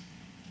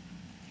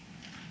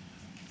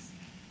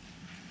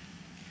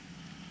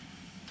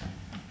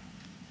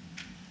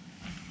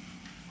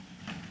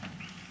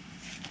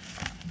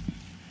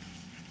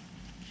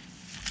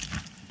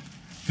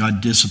 God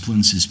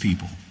disciplines his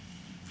people.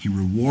 He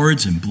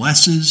rewards and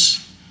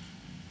blesses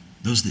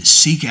those that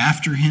seek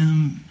after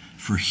him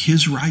for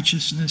his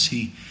righteousness.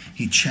 He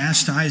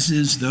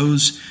chastises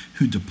those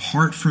who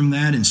depart from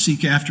that and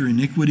seek after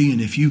iniquity.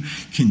 And if you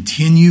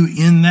continue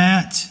in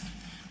that,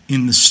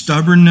 in the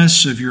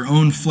stubbornness of your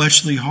own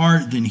fleshly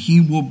heart, then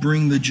he will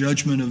bring the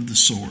judgment of the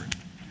sword.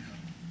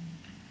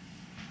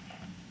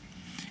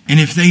 And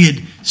if they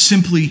had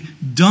simply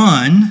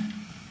done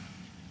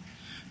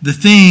the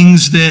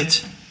things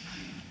that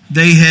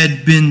they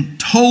had been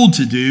told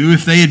to do,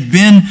 if they had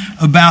been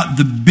about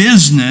the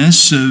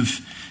business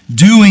of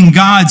doing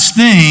God's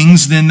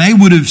things, then they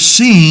would have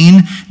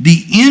seen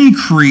the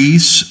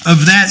increase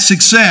of that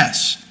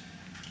success.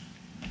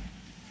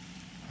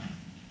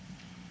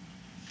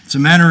 As a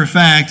matter of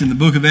fact, in the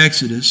book of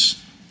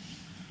Exodus,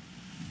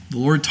 the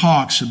Lord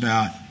talks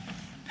about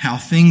how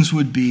things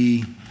would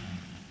be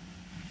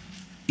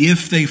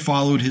if they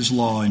followed his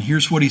law. And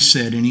here's what he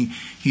said. And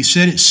he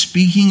said it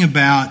speaking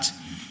about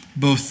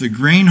both the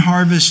grain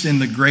harvest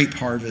and the grape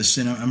harvest.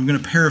 And I'm going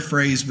to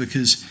paraphrase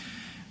because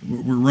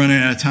we're running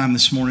out of time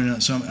this morning,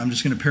 so I'm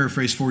just going to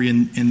paraphrase for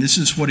you. And this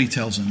is what he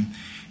tells them.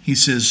 He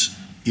says,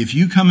 if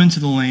you come into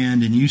the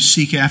land and you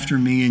seek after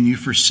me and you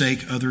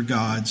forsake other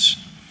gods,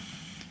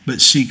 but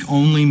seek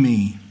only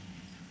me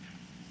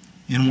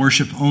and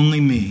worship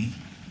only me,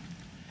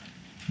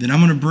 then I'm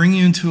going to bring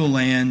you into a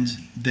land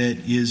that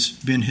has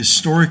been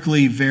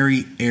historically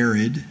very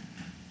arid.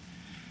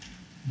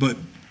 But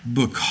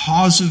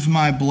because of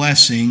my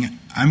blessing,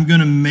 I'm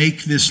going to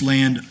make this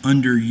land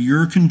under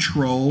your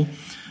control,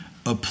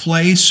 a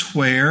place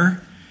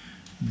where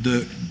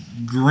the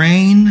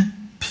grain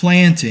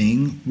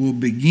planting will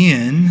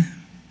begin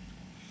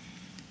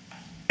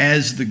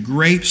as the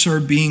grapes are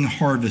being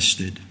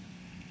harvested.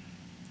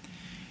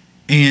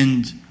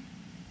 And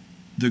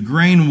the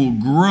grain will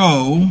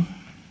grow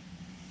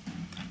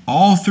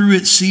all through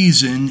its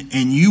season,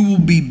 and you will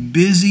be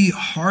busy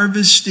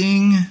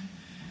harvesting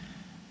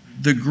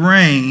the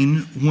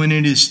grain when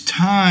it is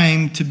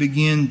time to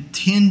begin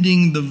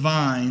tending the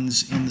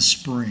vines in the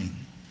spring.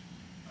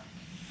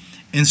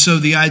 And so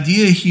the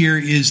idea here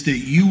is that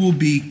you will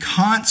be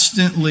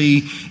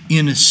constantly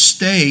in a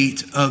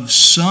state of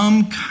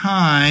some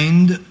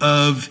kind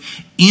of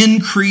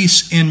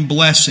increase in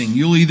blessing.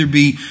 You'll either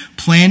be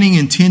planting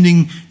and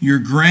tending your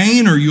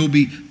grain, or you'll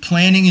be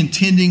planting and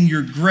tending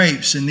your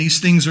grapes. And these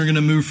things are going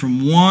to move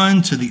from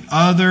one to the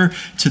other,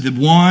 to the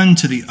one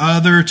to the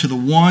other, to the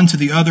one to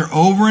the other,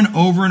 over and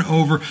over and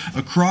over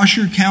across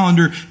your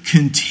calendar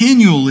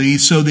continually,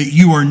 so that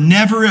you are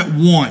never at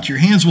want. Your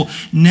hands will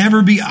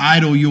never be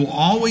idle. You'll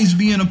always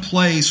be in a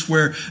place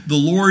where the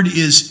Lord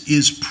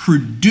is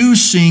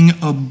producing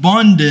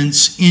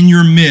abundance in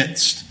your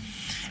midst.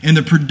 And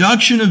the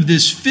production of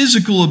this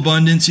physical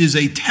abundance is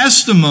a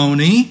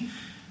testimony,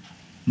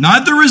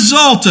 not the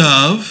result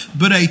of,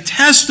 but a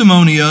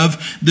testimony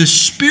of the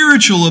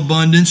spiritual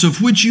abundance of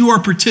which you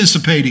are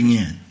participating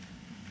in.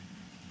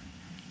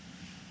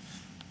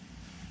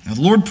 Now,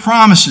 the Lord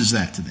promises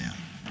that to them.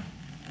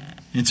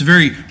 And it's a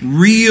very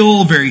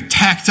real, very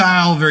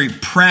tactile, very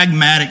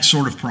pragmatic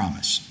sort of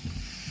promise.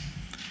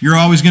 You're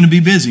always going to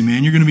be busy,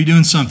 man. You're going to be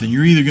doing something.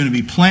 You're either going to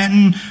be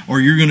planting or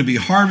you're going to be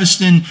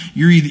harvesting.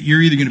 You're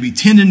either going to be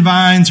tending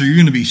vines or you're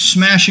going to be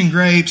smashing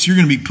grapes. You're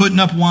going to be putting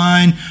up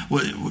wine.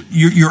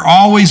 You're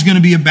always going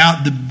to be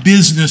about the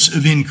business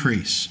of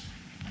increase.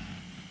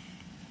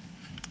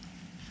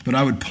 But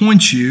I would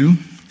point you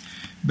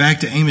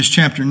back to Amos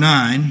chapter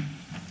 9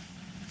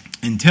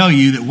 and tell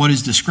you that what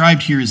is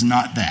described here is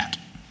not that.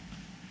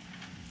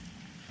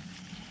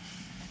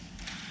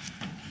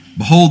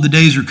 Behold, the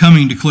days are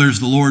coming,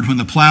 declares the Lord, when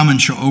the plowman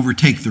shall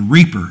overtake the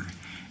reaper,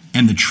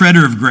 and the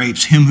treader of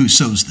grapes him who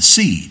sows the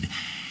seed.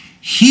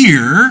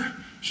 Here,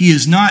 he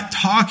is not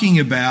talking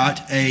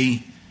about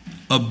an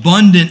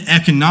abundant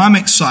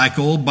economic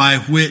cycle by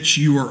which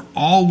you are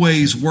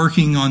always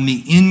working on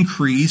the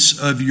increase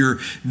of your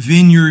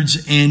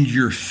vineyards and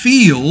your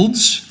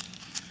fields,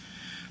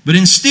 but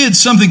instead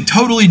something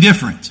totally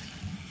different.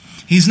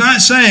 He's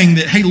not saying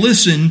that, hey,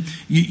 listen,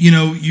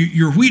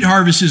 your wheat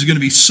harvest is going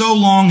to be so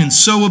long and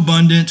so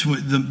abundant,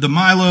 the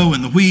milo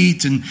and the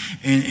wheat and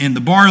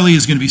the barley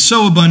is going to be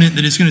so abundant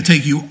that it's going to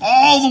take you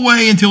all the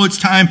way until it's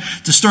time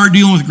to start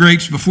dealing with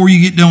grapes before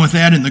you get done with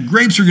that. And the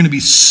grapes are going to be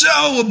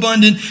so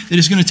abundant that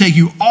it's going to take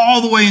you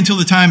all the way until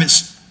the time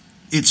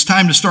it's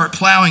time to start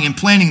plowing and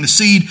planting the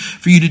seed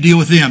for you to deal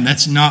with them.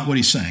 That's not what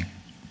he's saying.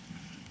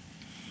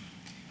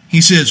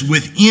 He says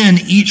within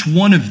each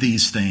one of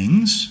these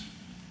things,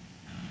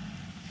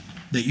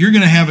 that you're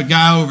going to have a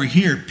guy over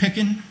here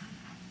picking,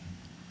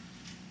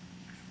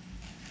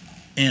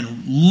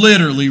 and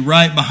literally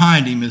right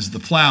behind him is the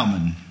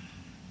plowman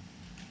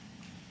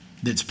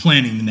that's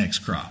planting the next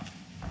crop.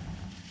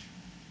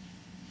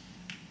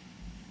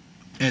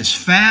 As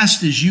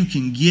fast as you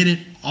can get it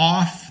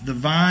off the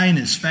vine,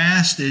 as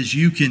fast as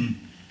you can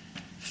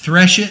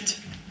thresh it.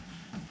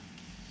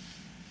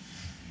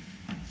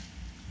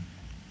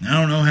 I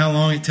don't know how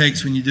long it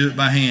takes when you do it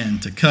by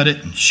hand to cut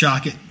it and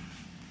shock it.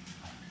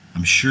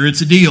 I'm sure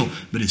it's a deal,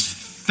 but as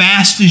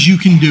fast as you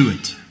can do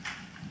it.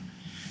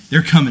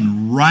 They're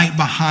coming right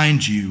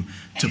behind you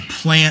to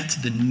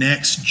plant the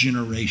next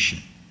generation.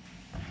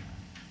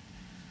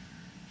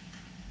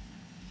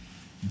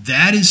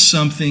 That is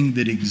something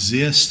that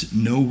exists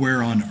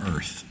nowhere on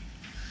earth.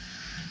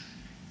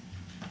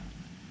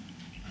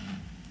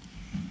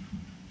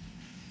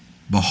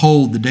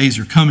 Behold, the days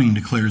are coming,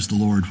 declares the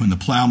Lord, when the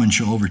plowman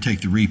shall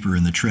overtake the reaper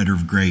and the treader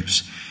of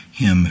grapes,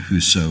 him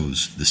who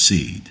sows the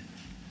seed.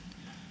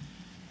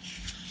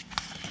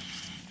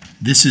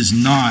 This is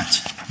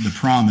not the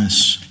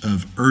promise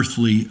of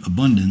earthly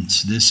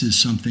abundance. This is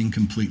something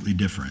completely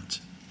different.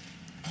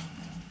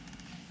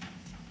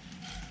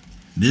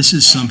 This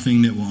is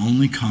something that will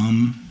only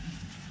come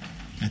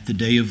at the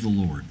day of the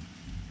Lord.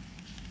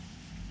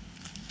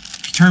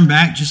 If you turn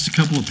back just a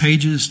couple of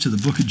pages to the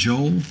book of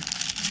Joel,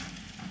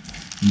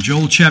 in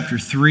Joel chapter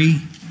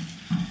 3,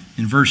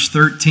 in verse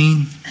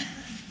 13,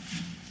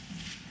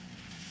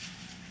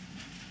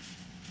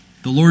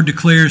 the Lord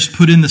declares,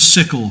 "Put in the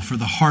sickle, for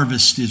the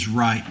harvest is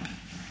ripe."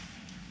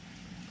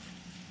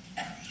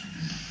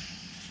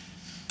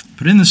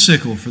 Put in the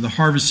sickle, for the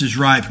harvest is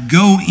ripe.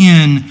 Go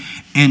in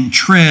and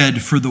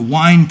tread, for the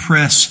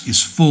winepress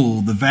is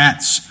full. The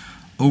vats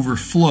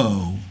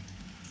overflow,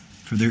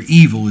 for their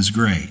evil is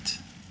great.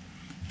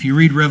 If you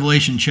read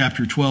Revelation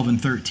chapter 12 and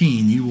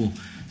 13, you will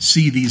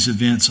see these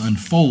events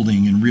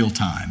unfolding in real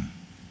time.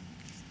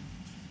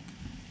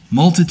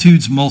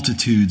 Multitudes,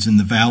 multitudes in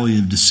the valley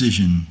of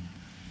decision.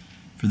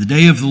 For the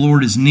day of the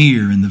Lord is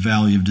near in the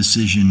valley of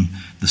decision.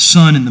 The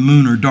sun and the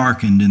moon are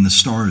darkened, and the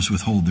stars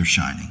withhold their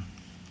shining.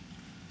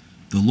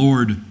 The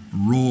Lord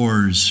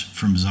roars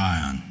from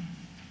Zion.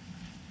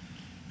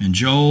 And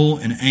Joel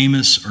and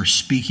Amos are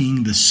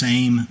speaking the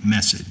same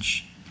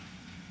message.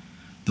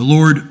 The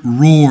Lord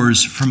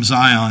roars from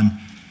Zion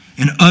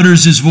and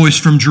utters his voice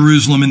from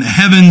Jerusalem, and the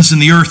heavens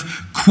and the earth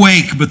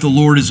quake, but the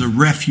Lord is a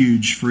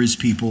refuge for his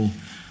people,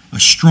 a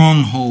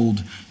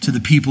stronghold to the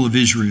people of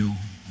Israel.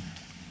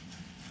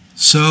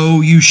 So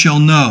you shall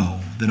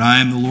know that I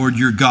am the Lord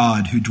your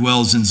God, who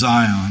dwells in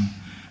Zion,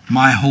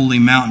 my holy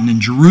mountain.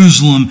 And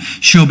Jerusalem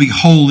shall be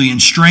holy,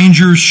 and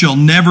strangers shall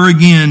never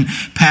again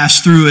pass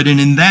through it. And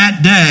in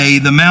that day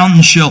the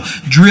mountain shall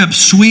drip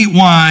sweet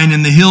wine,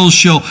 and the hills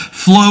shall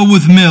flow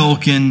with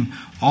milk, and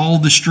all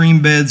the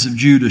stream beds of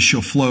Judah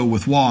shall flow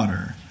with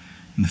water.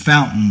 And the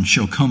fountain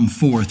shall come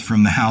forth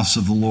from the house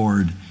of the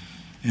Lord,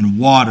 and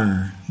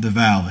water the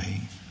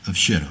valley of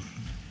Shittim.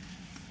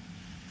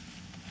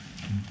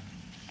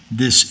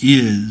 This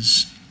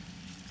is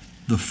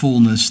the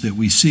fullness that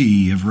we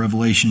see of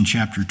Revelation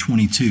chapter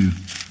 22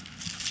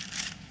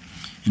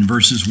 in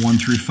verses 1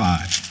 through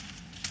 5,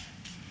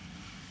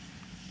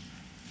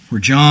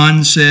 where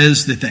John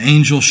says that the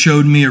angel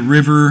showed me a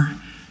river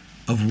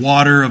of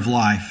water of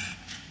life,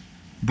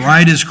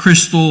 bright as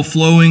crystal,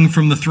 flowing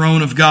from the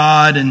throne of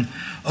God and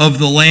of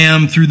the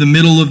Lamb through the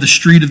middle of the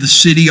street of the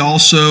city.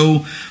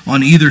 Also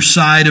on either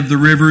side of the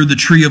river, the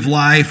tree of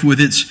life with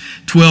its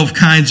 12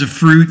 kinds of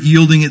fruit,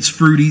 yielding its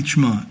fruit each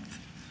month.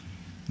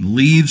 The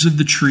leaves of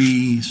the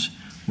trees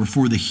were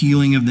for the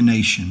healing of the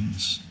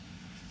nations.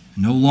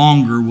 No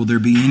longer will there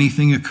be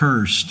anything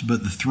accursed,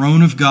 but the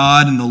throne of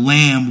God and the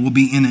Lamb will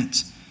be in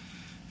it.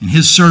 And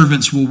his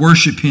servants will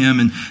worship him,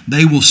 and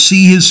they will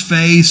see his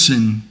face,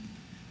 and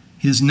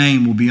his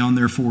name will be on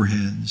their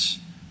foreheads.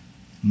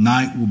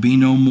 Night will be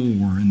no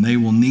more, and they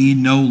will need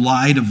no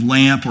light of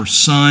lamp or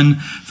sun,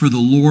 for the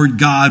Lord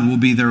God will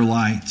be their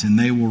light, and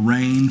they will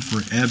reign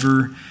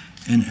forever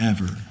and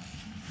ever.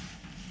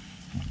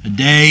 A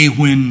day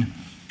when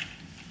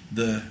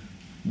the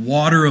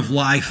water of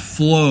life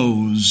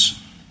flows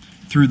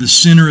through the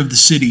center of the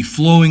city,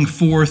 flowing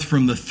forth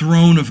from the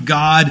throne of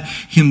God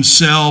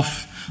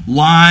himself,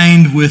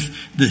 lined with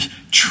the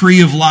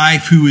tree of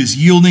life, who is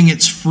yielding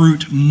its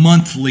fruit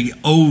monthly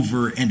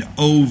over and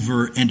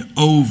over and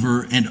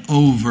over and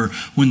over,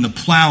 when the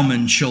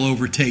plowman shall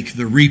overtake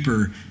the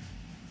reaper,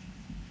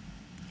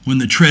 when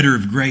the treader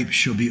of grapes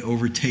shall be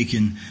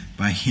overtaken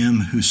by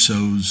him who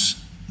sows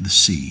the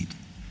seed.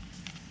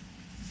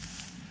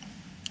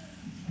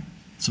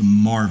 It's a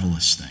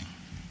marvelous thing.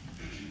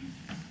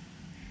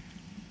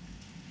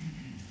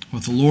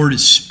 What the Lord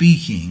is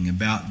speaking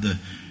about, the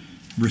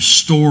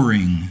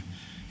restoring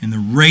and the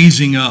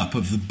raising up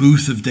of the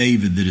booth of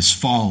David that has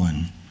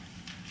fallen,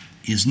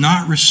 is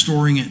not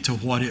restoring it to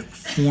what it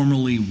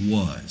formerly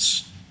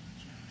was,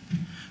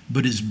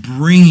 but is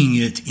bringing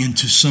it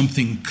into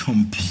something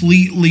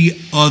completely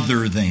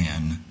other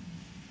than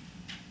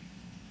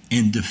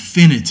and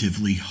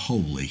definitively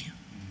holy.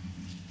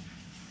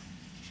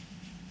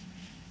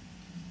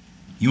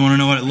 You want to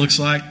know what it looks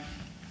like?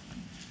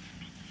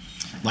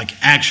 Like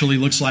actually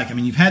looks like. I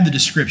mean, you've had the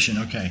description.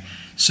 Okay,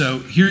 so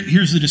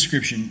here's the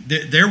description.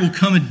 There will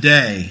come a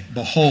day,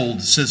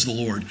 behold, says the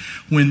Lord,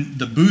 when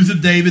the booth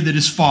of David that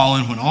has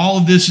fallen, when all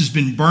of this has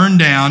been burned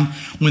down,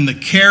 when the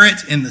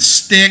carrot and the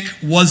stick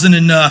wasn't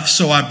enough,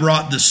 so I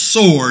brought the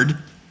sword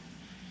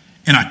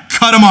and I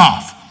cut him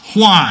off.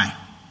 Why?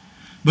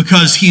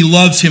 Because he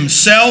loves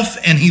himself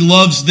and he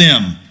loves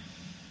them.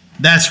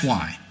 That's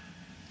why.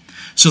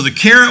 So the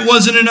carrot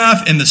wasn't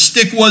enough and the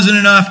stick wasn't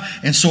enough.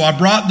 And so I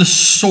brought the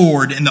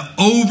sword and the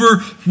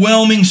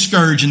overwhelming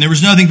scourge. And there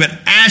was nothing but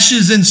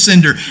ashes and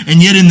cinder.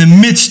 And yet in the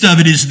midst of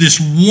it is this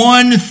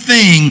one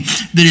thing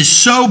that is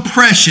so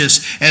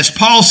precious. As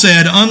Paul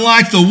said,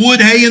 unlike the wood,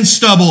 hay, and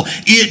stubble,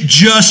 it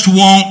just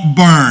won't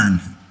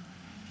burn.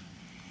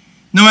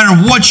 No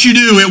matter what you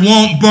do, it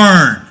won't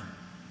burn.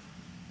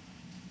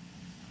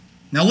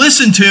 Now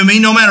listen to me,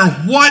 no matter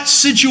what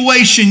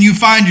situation you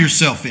find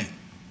yourself in,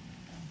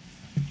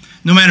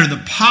 no matter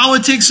the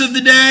politics of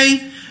the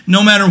day,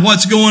 no matter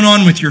what's going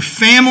on with your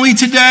family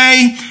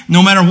today,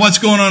 no matter what's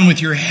going on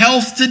with your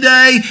health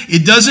today,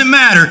 it doesn't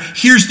matter.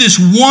 Here's this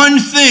one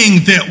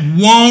thing that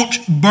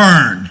won't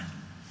burn.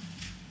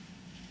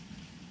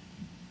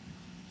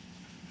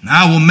 And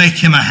I will make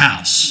him a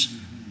house.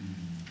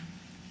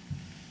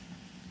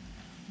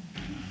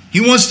 He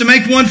wants to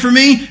make one for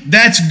me?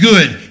 That's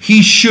good.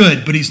 He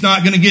should, but he's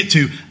not going to get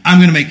to. I'm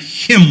going to make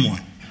him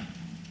one.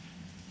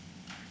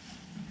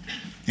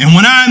 And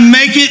when I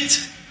make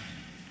it,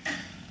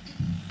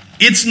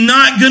 it's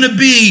not going to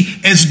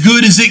be as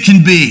good as it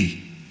can be.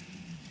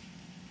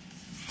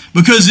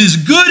 Because as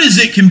good as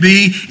it can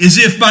be is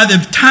if by the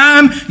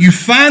time you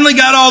finally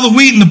got all the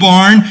wheat in the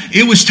barn,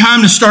 it was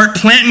time to start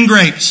planting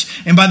grapes.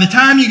 And by the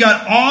time you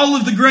got all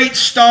of the grapes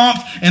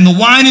stomped and the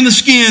wine in the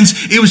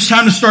skins, it was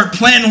time to start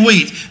planting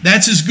wheat.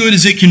 That's as good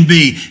as it can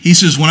be. He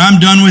says, when I'm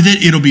done with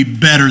it, it'll be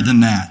better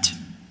than that.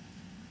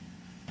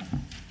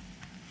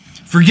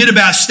 Forget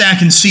about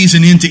stacking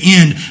season end to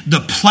end.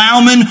 The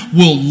plowman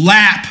will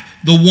lap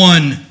the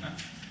one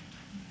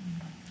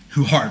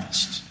who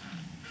harvests.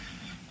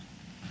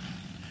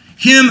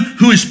 Him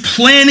who is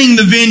planting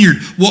the vineyard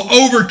will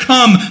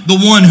overcome the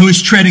one who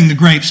is treading the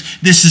grapes.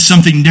 This is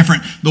something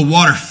different. The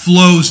water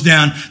flows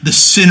down the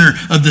center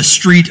of the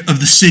street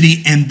of the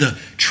city, and the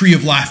tree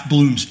of life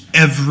blooms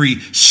every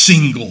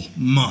single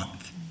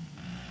month.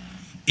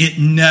 It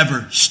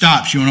never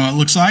stops. You want to know what it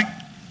looks like?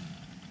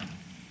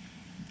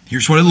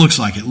 Here's what it looks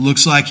like. It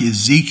looks like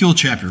Ezekiel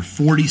chapter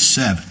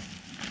 47.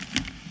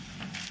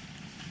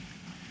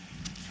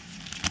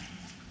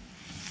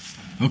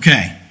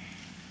 Okay.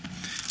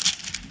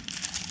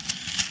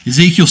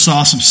 Ezekiel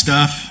saw some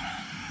stuff.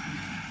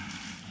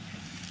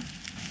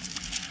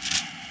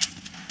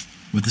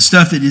 With the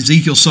stuff that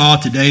Ezekiel saw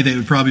today, they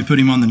would probably put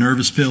him on the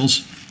nervous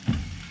pills.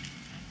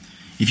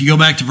 If you go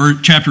back to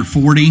chapter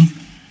 40,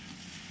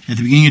 at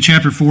the beginning of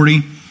chapter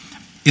 40,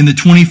 in the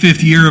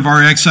 25th year of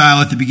our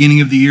exile, at the beginning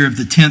of the year of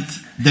the 10th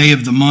day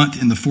of the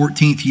month, in the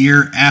 14th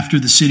year after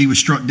the city was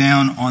struck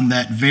down, on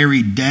that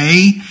very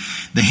day,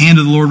 the hand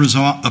of the Lord was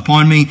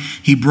upon me.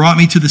 He brought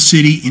me to the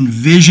city in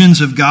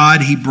visions of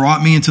God. He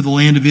brought me into the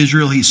land of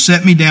Israel. He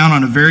set me down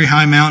on a very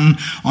high mountain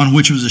on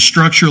which was a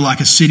structure like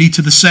a city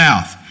to the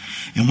south.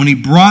 And when he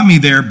brought me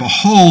there,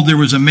 behold, there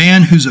was a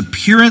man whose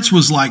appearance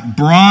was like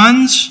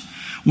bronze,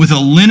 with a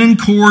linen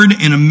cord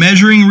and a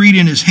measuring reed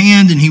in his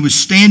hand, and he was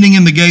standing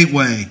in the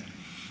gateway.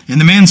 And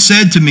the man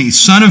said to me,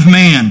 Son of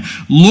man,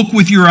 look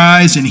with your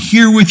eyes and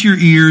hear with your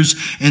ears,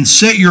 and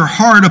set your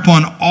heart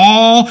upon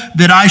all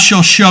that I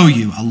shall show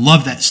you. I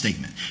love that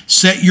statement.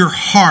 Set your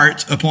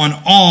heart upon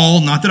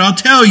all, not that I'll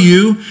tell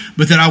you,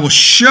 but that I will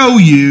show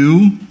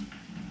you.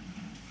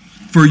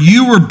 For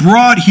you were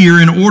brought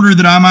here in order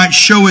that I might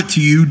show it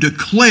to you.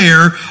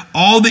 Declare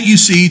all that you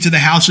see to the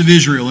house of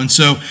Israel. And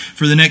so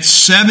for the next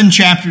 7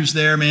 chapters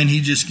there, man,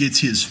 he just gets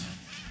his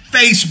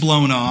face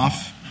blown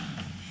off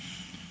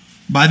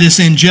by this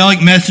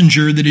angelic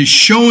messenger that is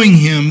showing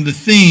him the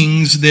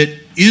things that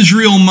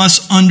Israel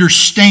must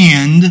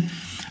understand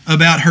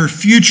about her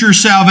future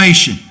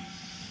salvation.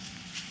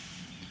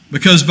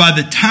 Because by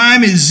the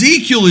time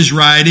Ezekiel is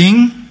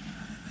writing,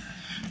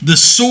 the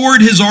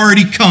sword has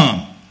already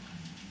come.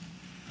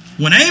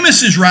 When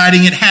Amos is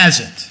writing, it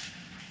hasn't.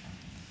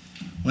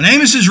 When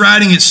Amos is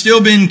writing, it's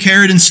still been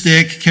carrot and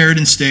stick, carrot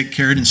and stick,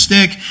 carrot and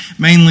stick.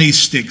 Mainly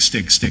stick,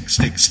 stick, stick,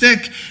 stick,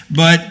 stick.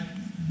 But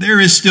there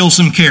is still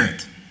some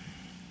carrot.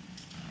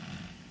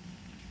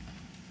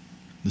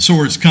 The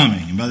sword is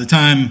coming. And by the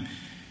time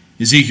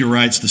Ezekiel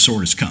writes, the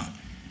sword has come.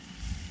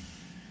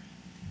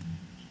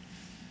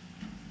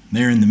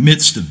 They're in the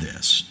midst of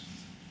this.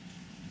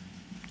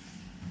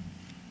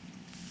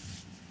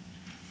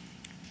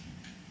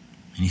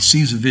 And he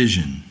sees a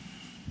vision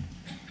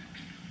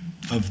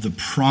of the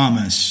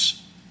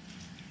promise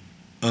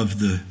of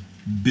the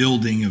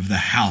building of the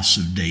house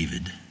of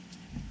David.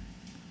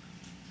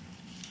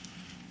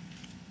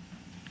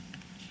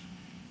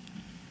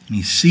 And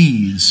he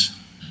sees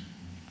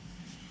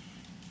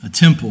a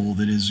temple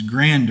that is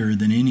grander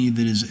than any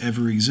that has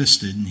ever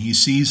existed. And he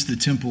sees the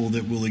temple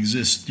that will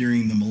exist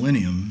during the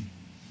millennium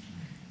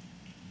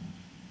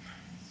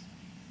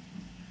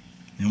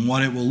and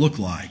what it will look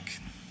like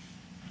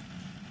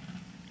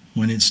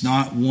when it's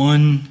not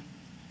one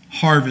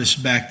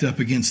harvest backed up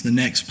against the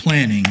next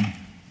planting,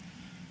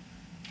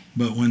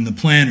 but when the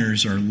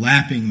planters are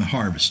lapping the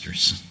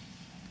harvesters.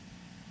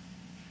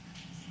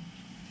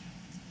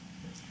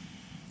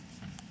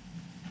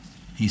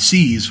 He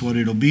sees what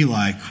it'll be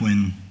like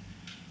when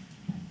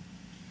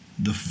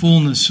the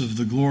fullness of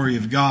the glory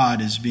of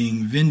God is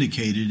being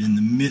vindicated in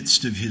the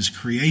midst of his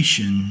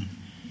creation.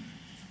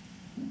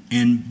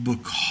 And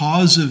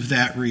because of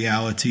that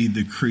reality,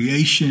 the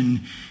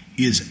creation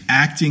is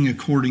acting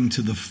according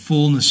to the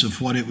fullness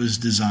of what it was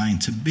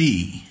designed to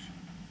be.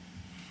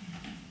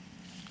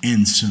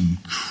 And some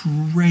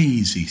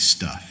crazy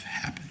stuff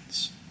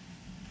happens.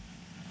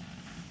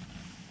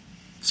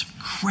 Some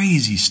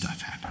crazy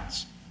stuff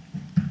happens.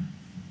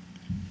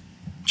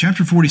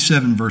 Chapter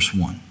 47, verse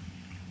 1.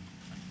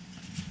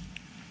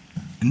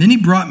 And then he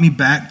brought me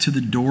back to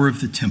the door of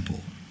the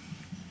temple.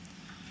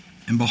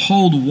 And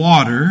behold,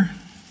 water.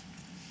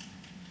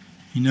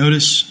 You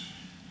notice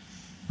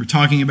we're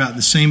talking about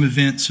the same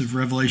events of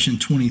Revelation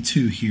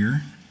 22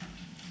 here.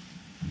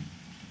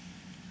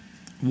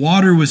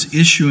 Water was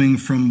issuing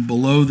from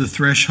below the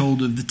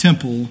threshold of the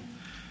temple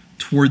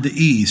toward the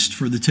east,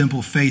 for the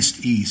temple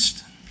faced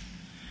east.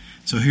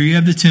 So here you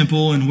have the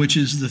temple, in which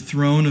is the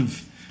throne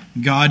of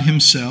God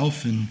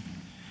himself, and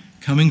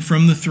coming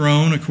from the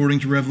throne,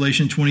 according to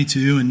Revelation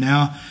 22, and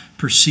now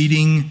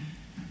proceeding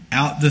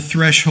out the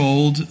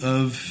threshold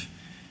of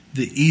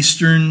the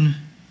eastern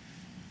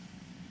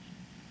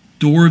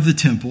door of the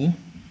temple.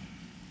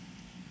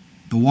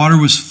 The water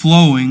was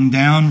flowing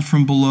down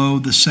from below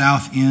the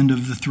south end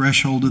of the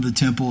threshold of the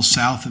temple,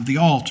 south of the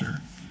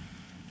altar.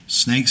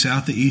 Snakes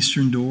out the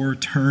eastern door,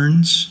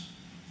 turns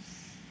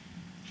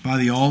by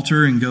the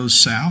altar, and goes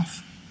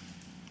south.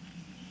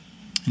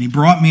 And he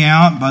brought me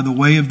out by the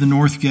way of the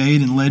north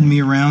gate and led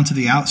me around to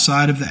the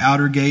outside of the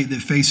outer gate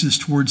that faces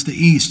towards the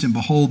east. And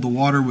behold, the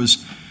water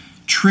was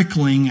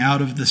trickling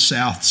out of the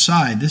south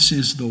side. This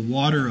is the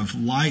water of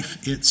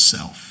life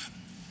itself.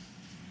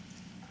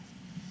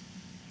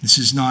 This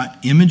is not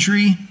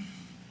imagery.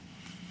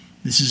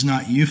 This is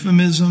not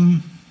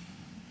euphemism.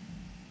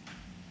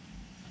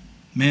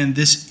 Man,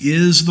 this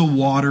is the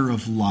water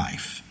of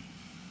life.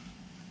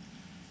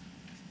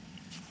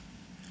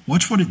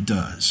 Watch what it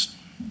does.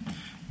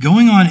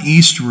 Going on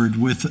eastward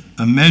with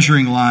a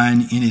measuring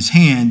line in his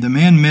hand, the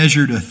man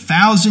measured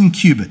 1,000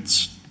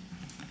 cubits.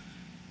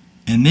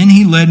 And then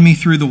he led me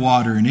through the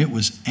water, and it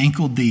was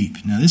ankle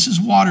deep. Now, this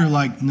is water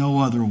like no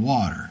other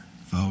water,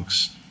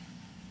 folks.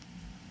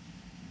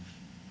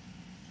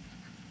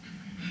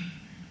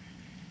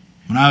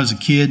 When I was a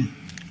kid,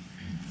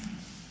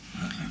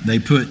 they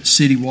put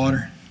city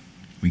water.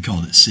 We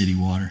called it city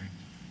water.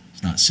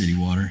 It's not city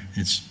water.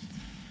 It's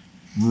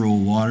rural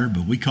water,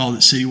 but we called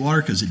it city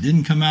water because it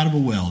didn't come out of a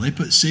well. They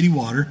put city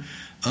water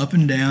up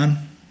and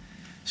down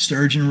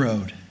Sturgeon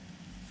Road.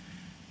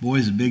 Boy,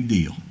 it's a big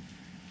deal.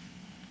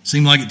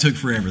 Seemed like it took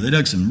forever. They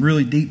dug some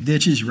really deep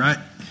ditches right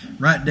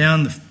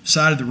down the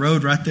side of the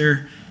road, right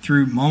there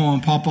through Mama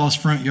and Papa's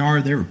front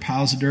yard. There were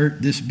piles of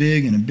dirt this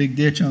big and a big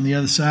ditch on the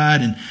other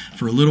side. And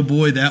for a little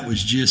boy, that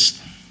was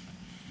just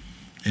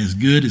as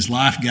good as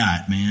life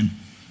got, man.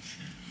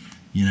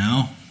 You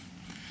know?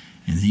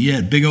 And he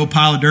had a big old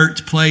pile of dirt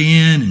to play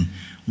in, and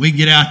we'd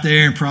get out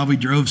there and probably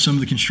drove some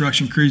of the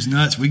construction crews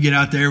nuts. We'd get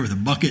out there with a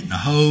bucket and a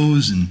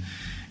hose, and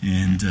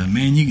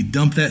man, you could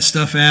dump that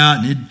stuff out,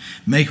 and it'd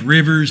make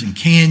rivers and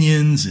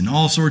canyons and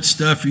all sorts of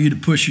stuff for you to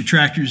push your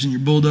tractors and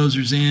your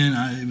bulldozers in.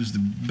 It was the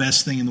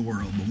best thing in the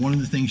world. But one of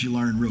the things you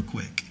learn real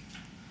quick,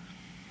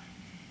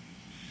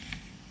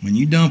 when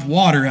you dump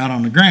water out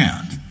on the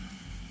ground,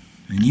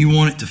 and you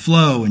want it to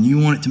flow, and you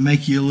want it to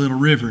make you a little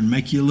river and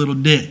make you a little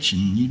ditch,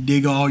 and you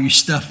dig all your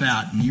stuff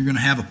out, and you're going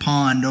to have a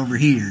pond over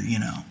here, you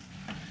know.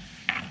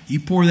 You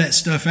pour that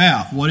stuff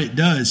out, what it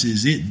does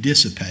is it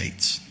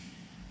dissipates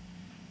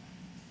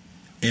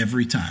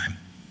every time.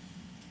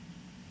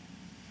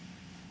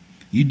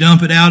 You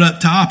dump it out up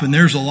top, and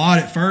there's a lot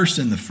at first,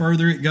 and the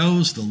further it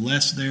goes, the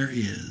less there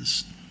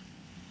is.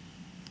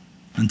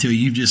 Until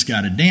you've just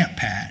got a damp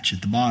patch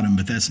at the bottom,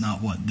 but that's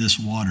not what this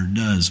water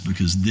does,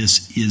 because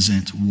this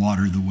isn't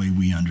water the way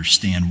we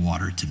understand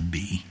water to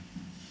be.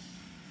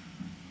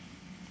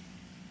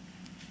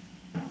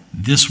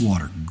 This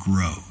water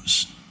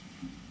grows.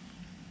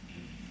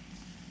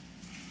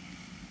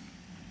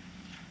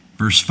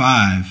 Verse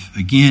 5,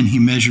 again, he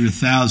measured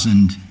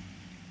 1,000.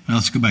 Well,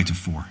 let's go back to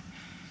 4.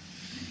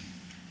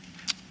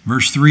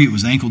 Verse 3, it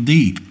was ankle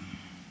deep.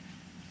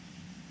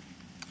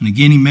 And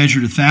again, he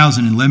measured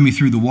 1,000 and led me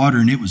through the water,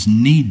 and it was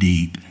knee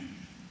deep.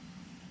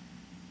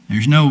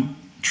 There's no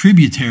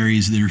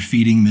tributaries that are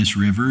feeding this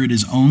river. It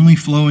is only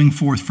flowing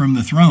forth from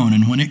the throne,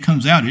 and when it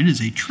comes out, it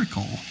is a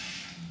trickle.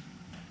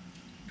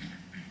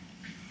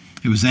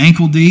 It was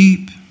ankle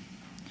deep.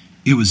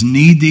 It was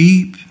knee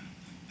deep.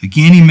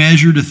 Again, he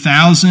measured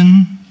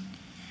 1,000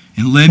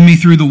 and led me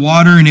through the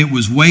water, and it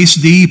was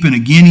waist deep. And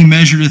again, he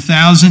measured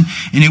 1,000,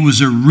 and it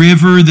was a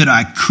river that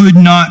I could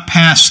not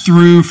pass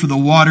through, for the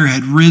water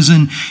had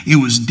risen.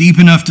 It was deep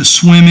enough to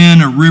swim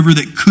in, a river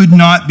that could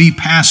not be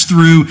passed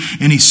through.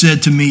 And he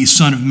said to me,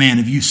 Son of man,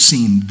 have you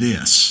seen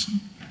this?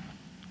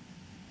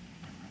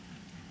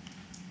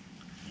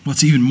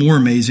 What's even more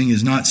amazing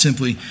is not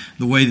simply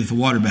the way that the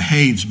water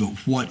behaves, but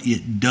what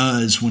it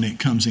does when it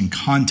comes in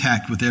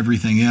contact with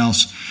everything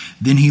else.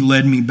 Then he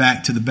led me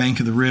back to the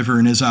bank of the river,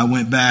 and as I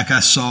went back, I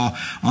saw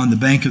on the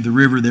bank of the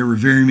river there were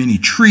very many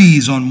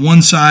trees on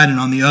one side and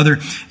on the other.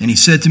 And he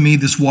said to me,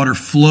 this water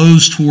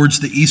flows towards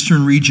the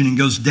eastern region and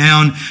goes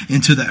down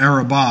into the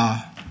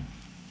Arabah.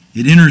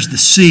 It enters the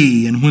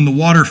sea, and when the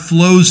water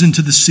flows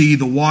into the sea,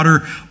 the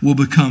water will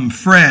become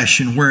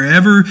fresh. And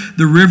wherever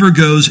the river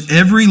goes,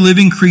 every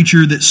living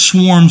creature that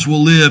swarms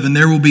will live, and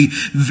there will be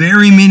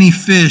very many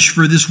fish,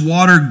 for this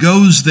water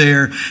goes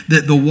there,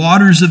 that the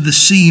waters of the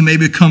sea may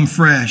become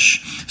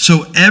fresh.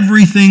 So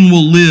everything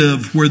will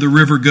live where the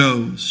river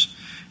goes.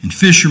 And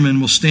fishermen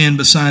will stand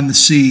beside the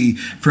sea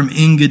from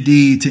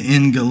En-gedi to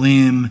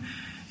En-Galim,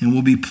 and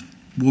will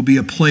be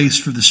a place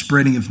for the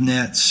spreading of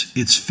nets.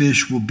 Its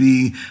fish will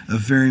be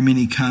of very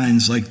many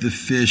kinds, like the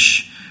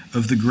fish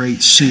of the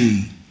great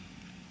sea.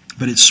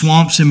 But its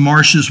swamps and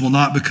marshes will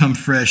not become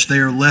fresh. They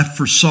are left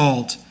for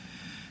salt.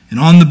 And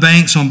on the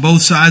banks on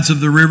both sides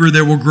of the river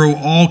there will grow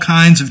all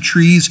kinds of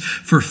trees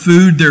for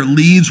food. Their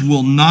leaves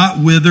will not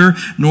wither,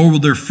 nor will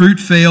their fruit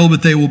fail,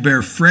 but they will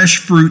bear fresh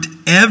fruit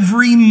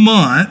every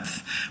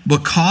month,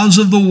 because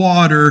of the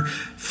water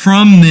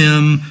from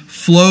them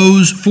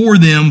flows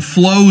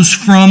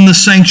from the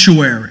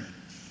sanctuary.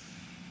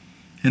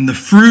 And the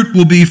fruit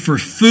will be for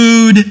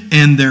food,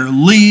 and their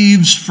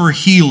leaves for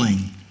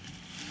healing.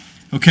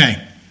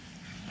 Okay,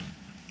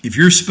 if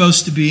you're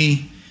supposed to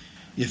be,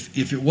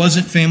 if it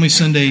wasn't Family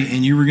Sunday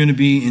and you were going to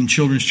be in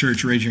children's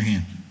church, raise your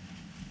hand.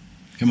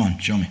 Come on,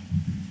 show me.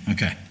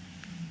 Okay.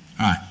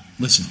 All right,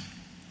 listen.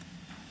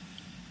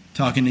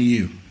 Talking to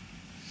you.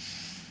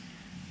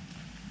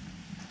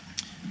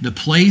 The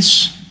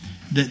place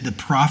that the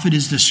prophet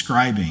is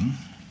describing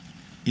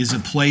is a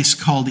place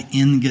called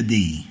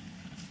En-gedi.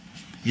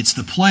 It's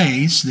the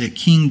place that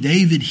King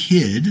David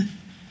hid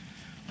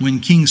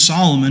when King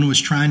Solomon was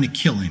trying to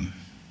kill him.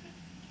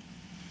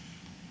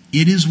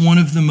 It is one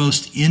of the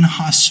most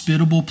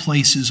inhospitable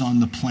places on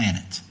the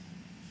planet.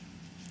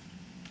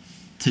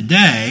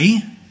 Today,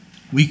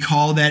 we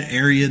call that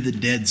area the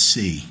Dead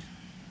Sea.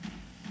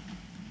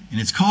 And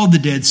it's called the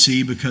Dead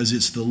Sea because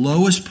it's the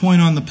lowest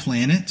point on the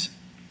planet,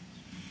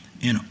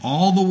 and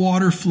all the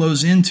water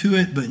flows into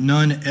it, but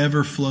none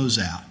ever flows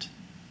out.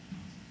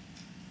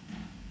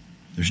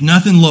 There's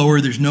nothing lower.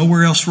 There's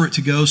nowhere else for it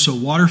to go. So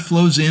water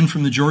flows in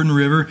from the Jordan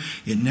River.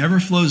 It never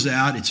flows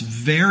out. It's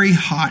very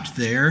hot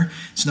there.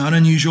 It's not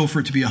unusual for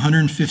it to be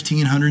 115,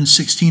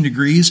 116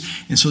 degrees.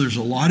 And so there's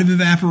a lot of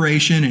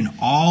evaporation, and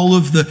all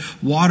of the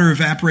water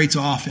evaporates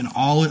off, and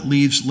all it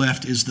leaves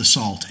left is the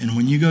salt. And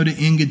when you go to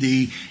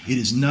En-gedi, it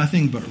is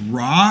nothing but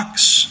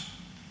rocks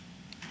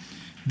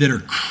that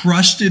are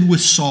crusted with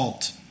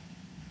salt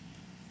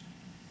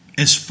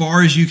as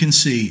far as you can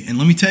see. And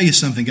let me tell you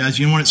something, guys.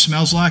 You know what it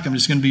smells like? I'm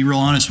just going to be real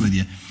honest with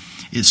you.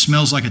 It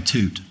smells like a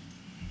toot.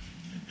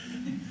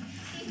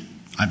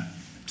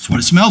 That's what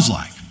it smells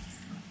like.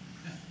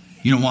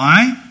 You know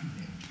why?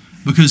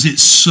 Because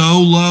it's so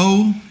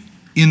low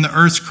in the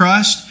earth's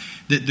crust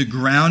that the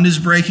ground is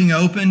breaking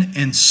open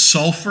and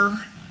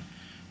sulfur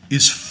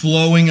is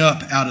flowing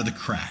up out of the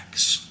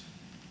cracks.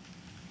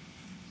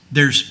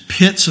 There's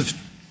pits of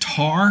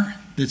tar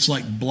that's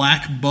like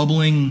black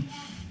bubbling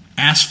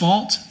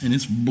asphalt, and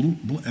it's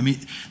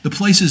the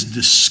place is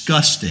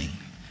disgusting.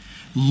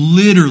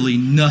 Literally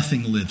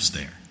nothing lives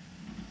there.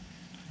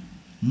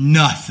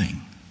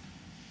 Nothing.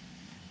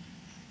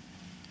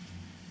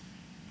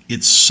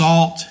 It's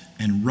salt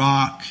and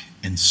rock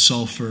and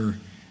sulfur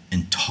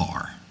and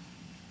tar.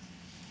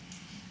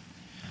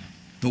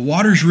 The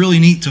water's really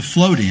neat to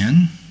float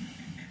in.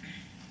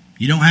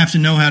 You don't have to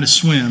know how to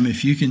swim.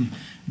 If you can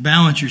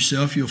balance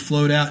yourself, you'll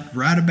float out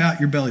right about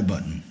your belly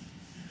button,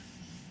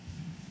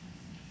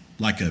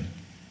 like a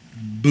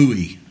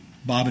buoy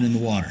bobbing in the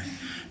water.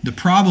 The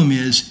problem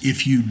is,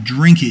 if you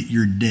drink it,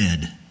 you're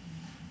dead.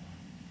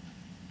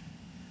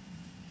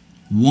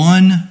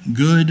 One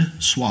good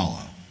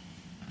swallow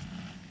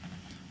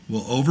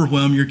will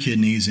overwhelm your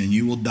kidneys and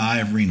you will die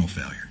of renal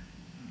failure.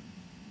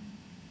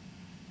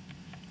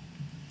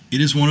 It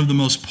is one of the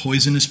most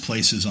poisonous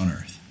places on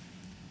earth.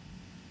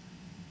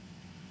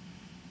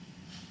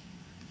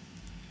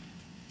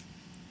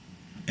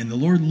 And the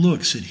Lord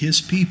looks at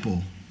His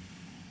people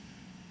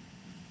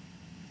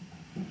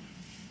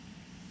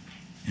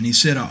and He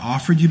said, I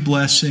offered you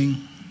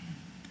blessing,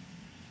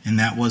 and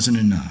that wasn't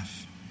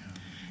enough.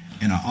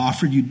 And I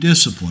offered you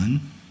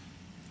discipline,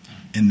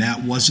 and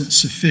that wasn't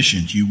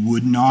sufficient. You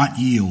would not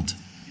yield.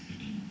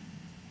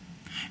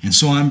 And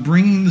so I'm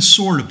bringing the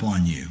sword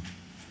upon you.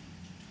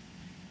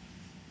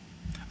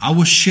 I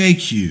will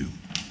shake you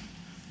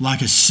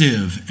like a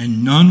sieve,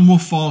 and none will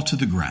fall to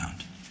the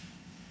ground.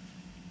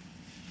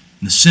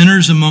 And the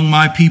sinners among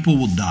my people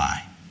will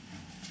die.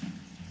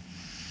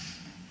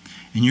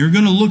 And you're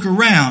going to look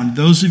around,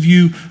 those of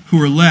you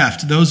who are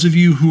left, those of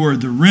you who are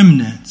the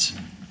remnant,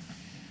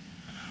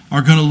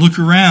 are going to look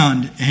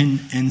around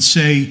and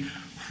say,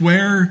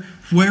 where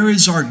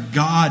is our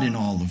God in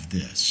all of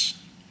this?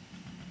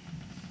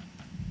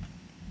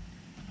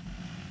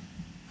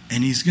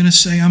 And he's going to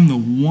say, I'm the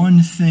one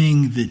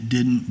thing that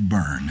didn't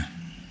burn.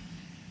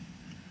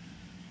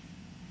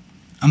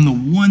 I'm the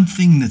one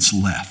thing that's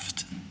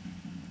left.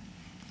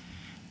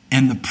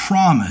 And the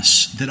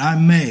promise that I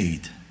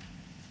made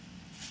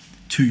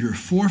to your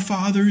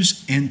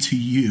forefathers and to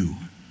you.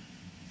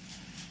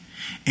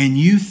 And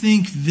you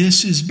think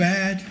this is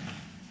bad?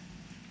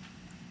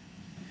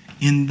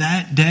 In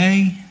that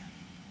day,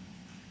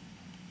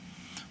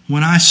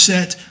 when I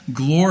sit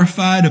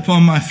glorified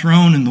upon my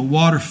throne and the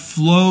water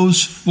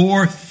flows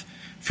forth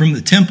from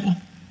the temple,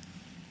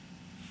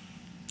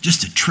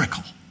 just a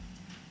trickle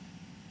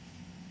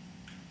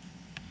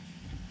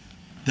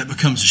that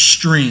becomes a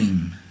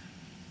stream,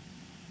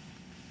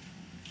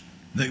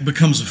 that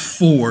becomes a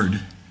ford,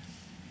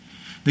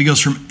 that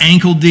goes from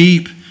ankle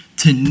deep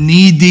to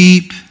knee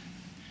deep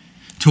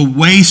to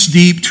waist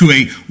deep to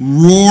a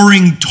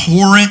roaring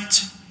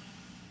torrent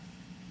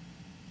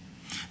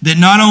that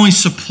not only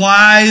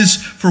supplies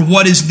for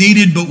what is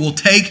needed, but will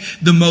take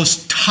the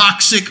most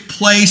toxic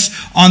place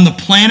on the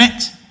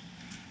planet,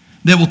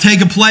 that will take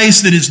a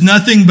place that is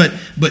nothing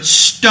but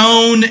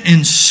stone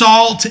and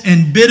salt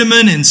and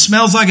bitumen and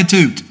smells like a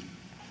toot,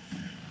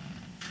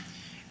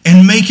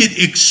 and make it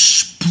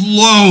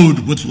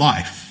explode with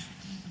life,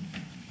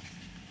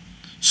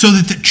 so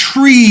that the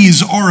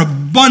trees are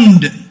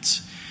abundant,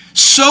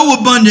 so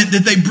abundant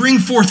that they bring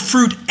forth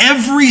fruit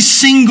every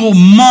single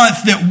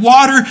month, that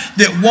water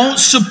that won't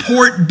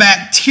support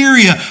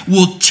bacteria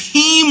will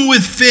teem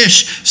with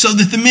fish, so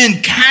that the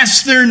men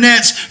cast their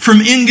nets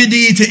from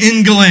En-Gedi to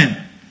En-Gedi,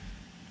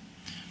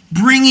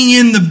 bringing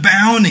in the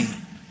bounty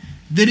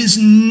that is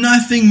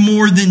nothing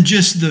more than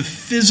just the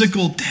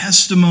physical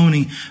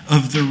testimony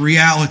of the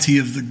reality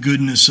of the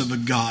goodness of a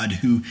God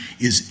who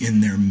is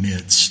in their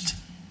midst.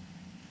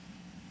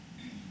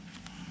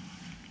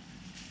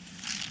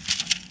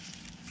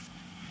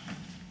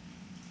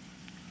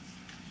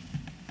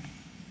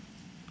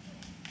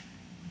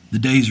 The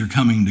days are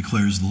coming,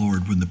 declares the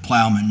Lord, when the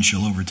plowman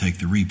shall overtake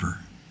the reaper,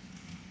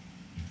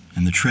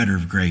 and the treader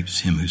of grapes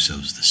him who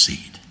sows the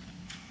seed.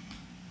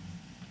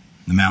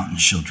 The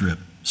mountains shall drip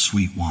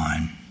sweet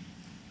wine,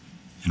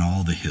 and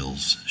all the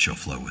hills shall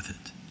flow with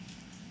it.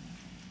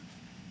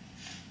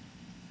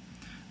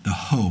 The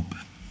hope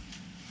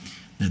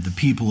that the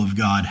people of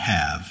God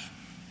have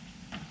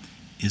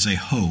is a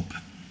hope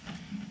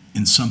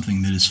in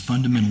something that is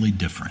fundamentally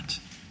different.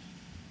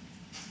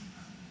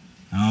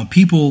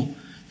 People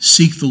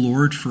seek the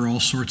Lord for all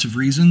sorts of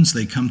reasons.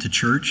 They come to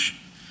church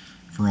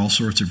for all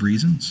sorts of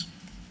reasons.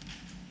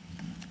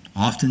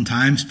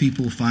 Oftentimes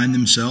people find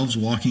themselves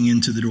walking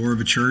into the door of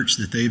a church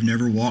that they've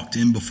never walked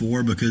in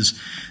before because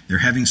they're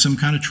having some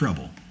kind of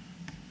trouble.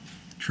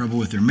 Trouble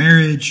with their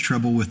marriage,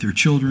 trouble with their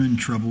children,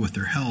 trouble with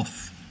their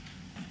health.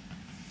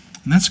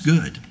 And that's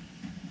good.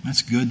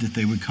 That's good that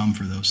they would come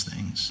for those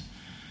things.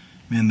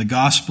 Man, the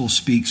gospel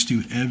speaks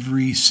to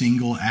every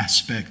single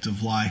aspect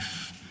of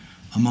life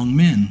among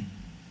men.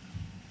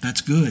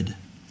 That's good.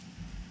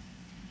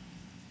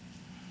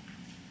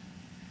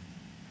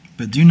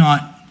 But do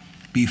not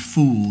be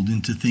fooled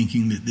into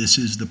thinking that this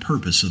is the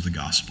purpose of the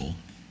gospel.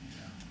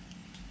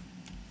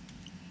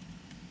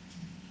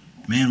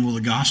 Man, will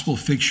the gospel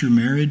fix your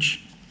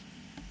marriage?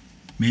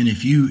 Man,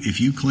 if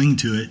you cling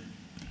to it,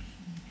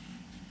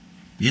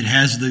 it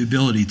has the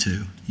ability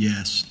to,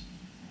 yes.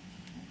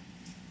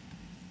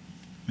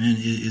 Man,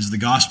 is the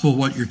gospel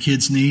what your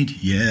kids need?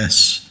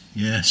 Yes,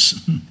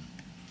 yes.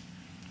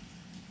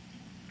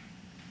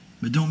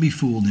 But don't be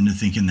fooled into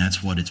thinking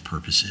that's what its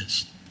purpose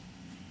is.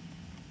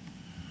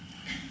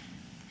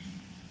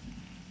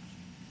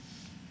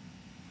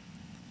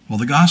 While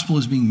the gospel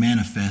is being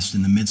manifest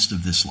in the midst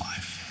of this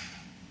life,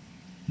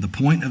 the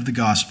point of the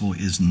gospel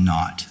is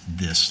not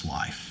this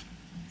life.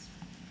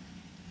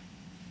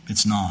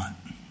 It's not.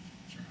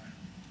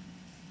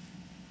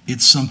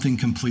 It's something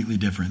completely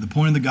different. The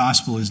point of the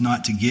gospel is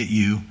not to get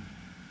you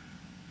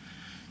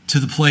to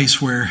the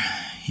place where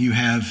you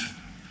have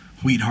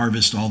wheat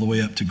harvest all the way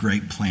up to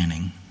grape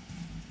planting,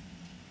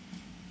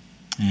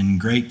 and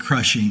grape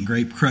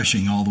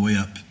crushing all the way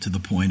up to the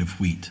point of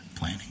wheat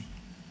planting.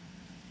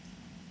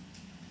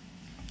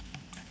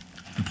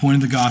 The point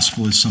of the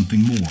gospel is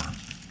something more.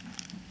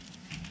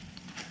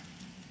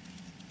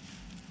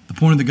 The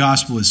point of the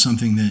gospel is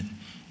something that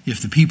if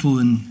the people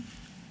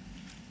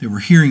that were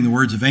hearing the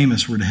words of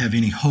Amos were to have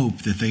any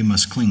hope that they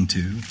must cling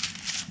to,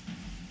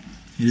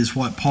 it is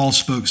what Paul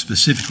spoke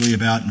specifically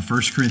about in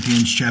 1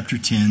 Corinthians chapter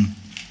 10,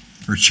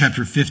 or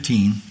chapter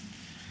 15,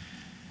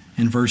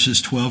 in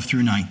verses 12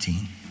 through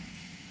 19,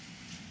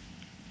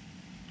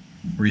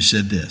 where he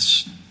said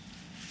this: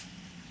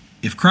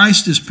 If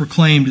Christ is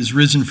proclaimed as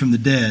risen from the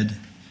dead,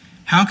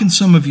 how can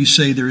some of you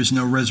say there is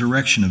no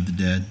resurrection of the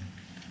dead?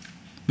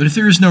 But if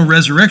there is no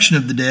resurrection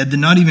of the dead,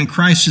 then not even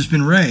Christ has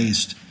been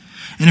raised.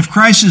 And if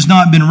Christ has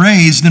not been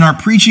raised, then our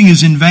preaching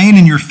is in vain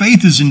and your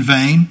faith is in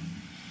vain.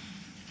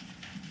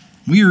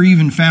 We are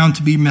even found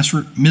to be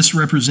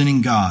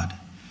misrepresenting God,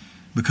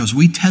 because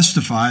we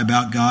testify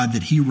about God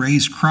that he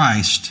raised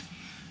Christ,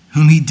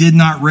 whom he did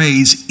not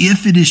raise,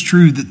 if it is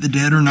true that the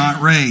dead are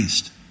not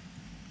raised.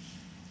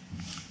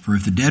 For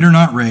if the dead are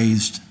not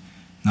raised,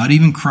 not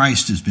even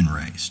Christ has been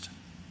raised.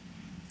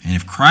 And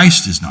if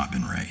Christ has not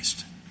been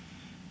raised,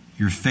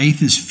 your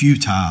faith is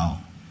futile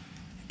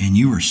and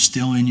you are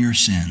still in your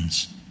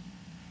sins.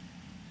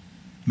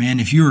 Man,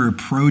 if you are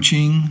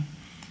approaching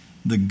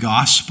the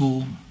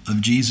gospel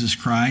of Jesus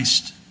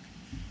Christ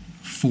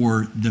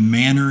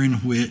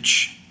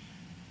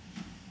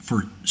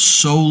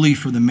solely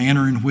for the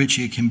manner in which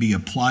it can be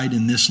applied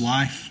in this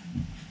life,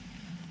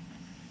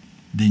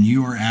 then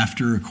you are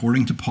after,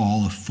 according to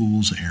Paul, a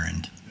fool's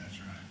errand. That's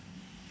right.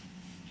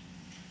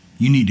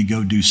 You need to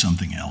go do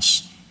something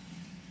else.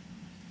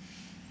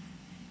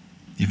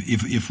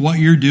 If what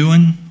you're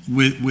doing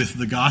with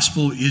the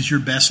gospel is your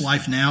best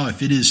life now,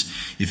 if it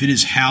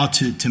is how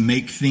to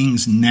make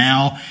things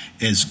now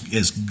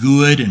as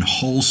good and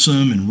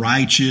wholesome and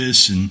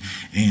righteous and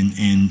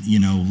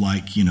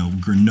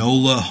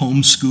granola,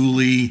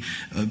 homeschooly,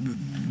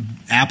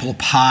 apple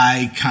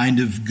pie kind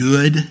of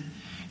good,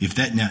 if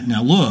that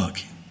now look,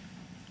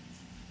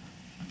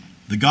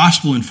 the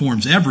gospel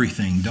informs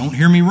everything. Don't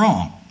hear me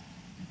wrong.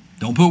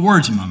 Don't put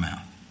words in my mouth.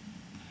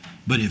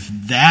 But if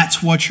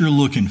that's what you're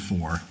looking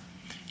for,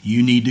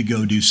 you need to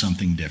go do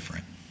something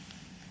different.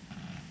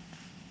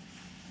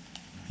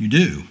 You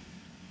do.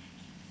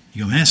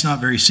 You go, man, it's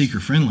not very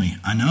seeker-friendly.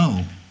 I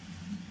know.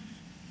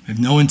 I have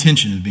no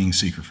intention of being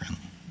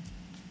seeker-friendly.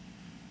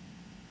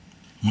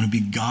 I want to be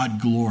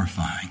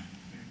God-glorifying.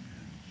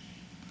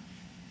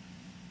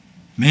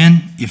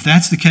 Man, if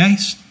that's the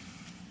case,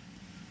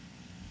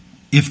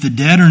 if the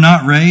dead are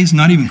not raised,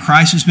 not even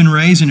Christ has been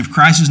raised, and if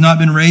Christ has not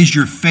been raised,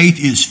 your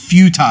faith is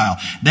futile.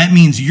 That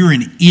means you're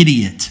an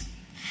idiot.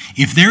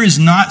 If there is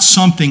not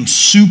something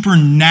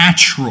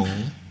supernatural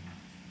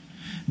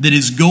that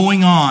is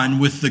going on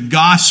with the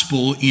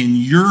gospel in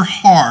your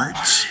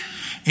heart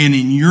and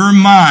in your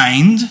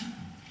mind,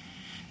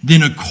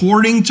 then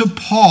according to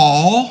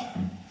Paul,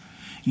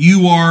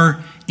 you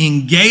are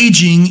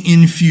engaging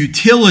in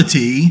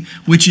futility,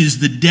 which is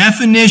the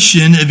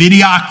definition of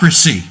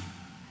idiocracy.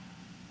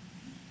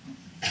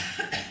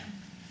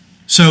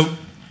 So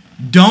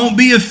don't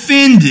be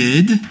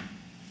offended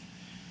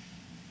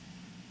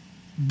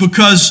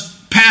because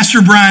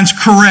Pastor Brian's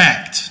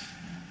correct.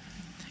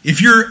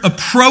 If you're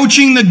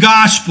approaching the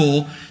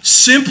gospel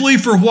simply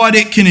for what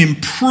it can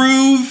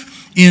improve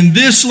in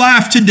this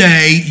life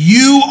today,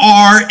 you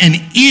are an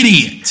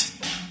idiot.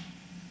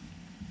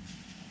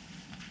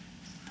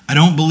 I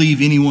don't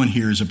believe anyone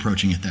here is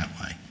approaching it that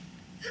way.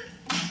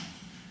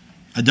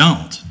 I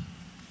don't.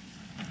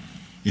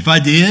 If I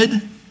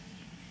did,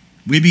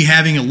 we'd be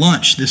having a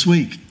lunch this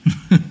week,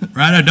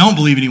 right? I don't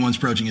believe anyone's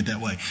approaching it that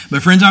way.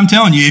 But friends, I'm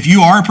telling you, if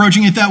you are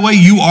approaching it that way,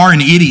 you are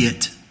an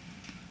idiot.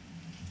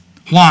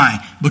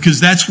 Why? Because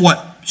that's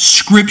what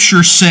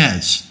Scripture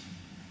says.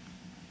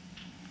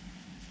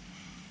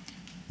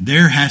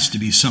 There has to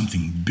be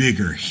something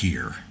bigger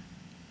here.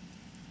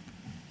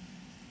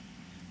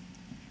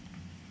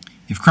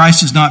 If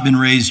Christ has not been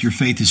raised, your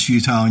faith is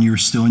futile and you are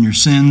still in your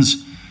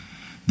sins.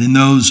 Then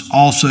those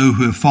also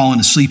who have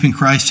fallen asleep in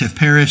Christ have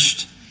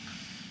perished.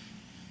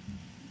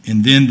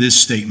 And then this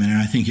statement,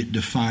 and I think it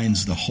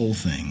defines the whole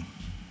thing.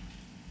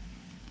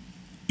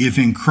 If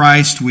in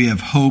Christ we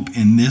have hope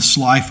in this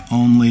life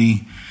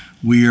only,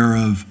 we are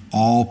of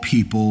all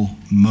people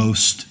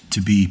most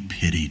to be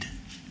pitied.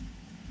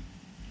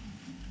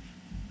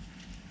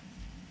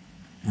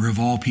 We're of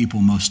all people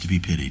most to be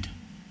pitied.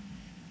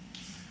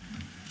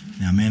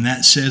 Now, man,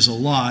 that says a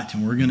lot,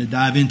 and we're going to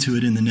dive into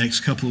it in the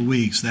next couple of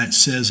weeks. That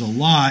says a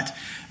lot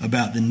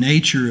about the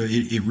nature.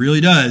 It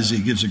really does.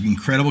 It gives an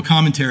incredible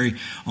commentary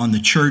on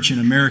the church in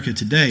America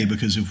today,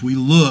 because if we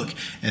look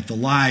at the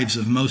lives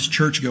of most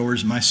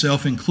churchgoers,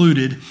 myself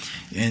included,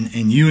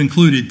 and you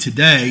included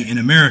today in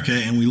America,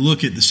 and we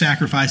look at the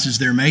sacrifices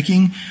they're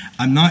making,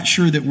 I'm not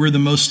sure that we're the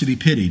most to be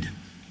pitied.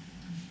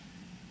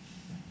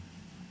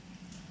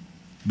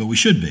 But we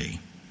should be.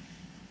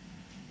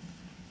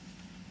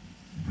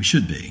 We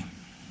should be.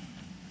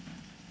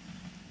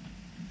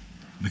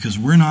 Because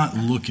we're not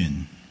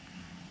looking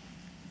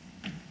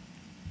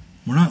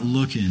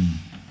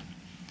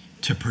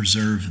to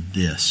preserve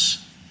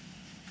this.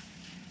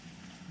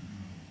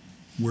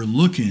 We're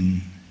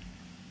looking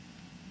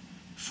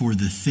for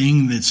the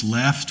thing that's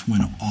left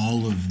when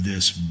all of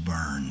this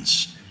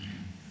burns.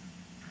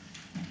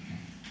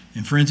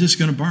 And friends, it's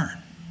going to burn.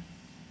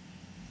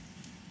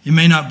 It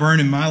may not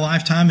burn in my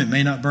lifetime. It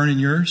may not burn in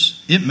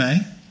yours. It may.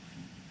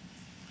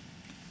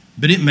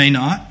 But it may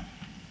not.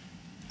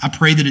 I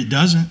pray that it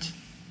doesn't.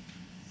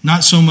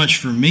 Not so much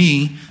for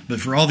me, but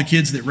for all the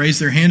kids that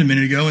raised their hand a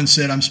minute ago and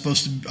said,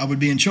 I would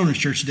be in children's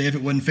church today if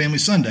it wasn't Family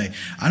Sunday.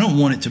 I don't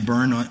want it to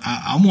burn.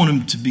 I want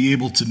them to be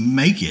able to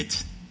make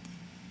it.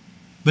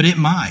 But it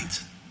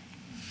might.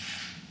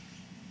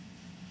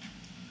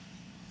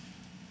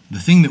 The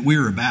thing that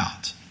we're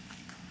about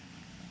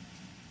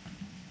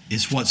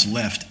is what's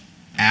left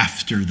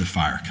after the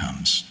fire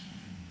comes.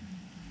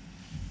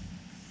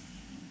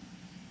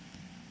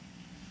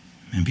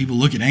 And people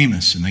look at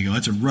Amos and they go,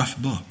 that's a rough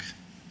book.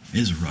 It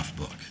is a rough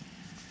book.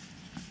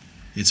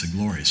 It's a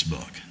glorious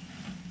book.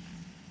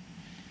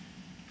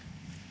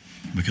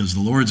 because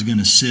the Lord's going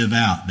to sieve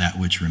out that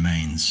which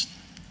remains.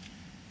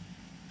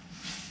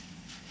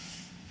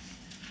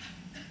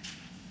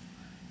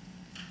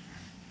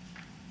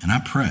 And I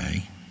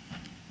pray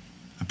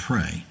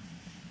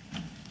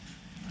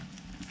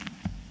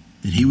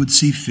that He would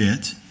see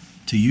fit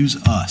to use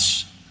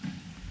us,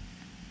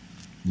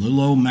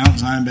 little old Mount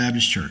Zion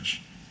Baptist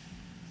Church,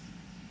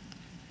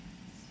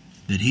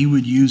 that He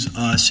would use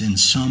us in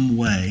some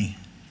way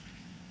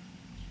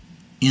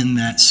in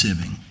that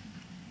sieving.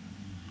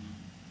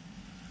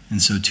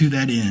 And so to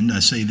that end, I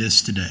say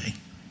this today.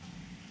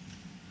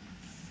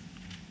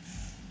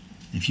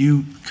 If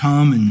you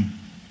come and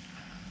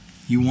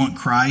you want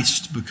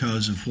Christ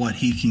because of what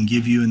He can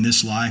give you in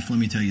this life, let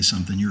me tell you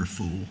something, you're a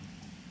fool.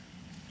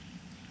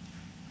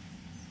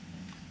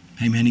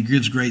 Hey man, He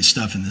gives great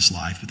stuff in this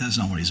life, but that's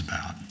not what He's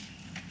about.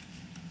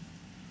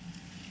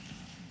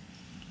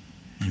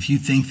 And if you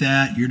think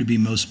that, you're to be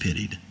most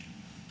pitied.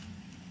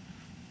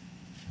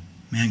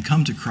 Man,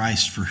 come to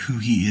Christ for who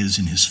He is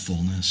in His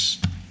fullness.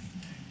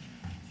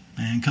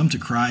 Man, come to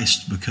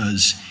Christ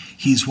because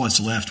He's what's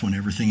left when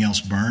everything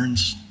else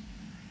burns.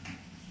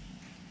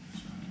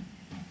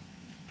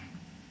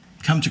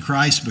 Come to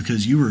Christ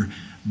because you were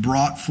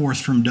brought forth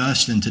from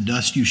dust, and to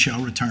dust you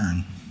shall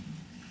return.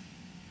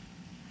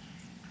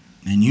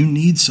 And you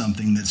need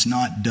something that's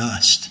not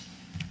dust.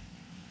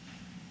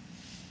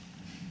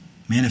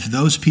 Man, if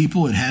those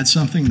people had had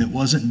something that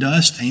wasn't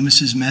dust,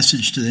 Amos's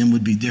message to them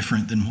would be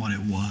different than what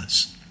it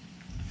was.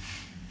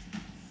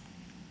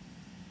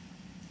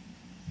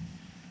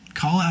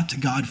 Call out to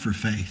God for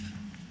faith.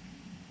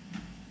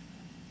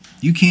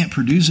 You can't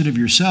produce it of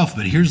yourself,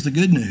 but here's the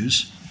good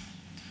news.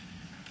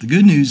 The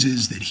good news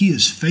is that He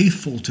is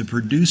faithful to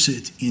produce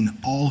it in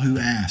all who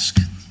ask.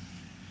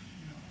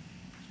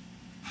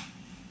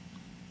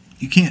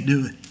 You can't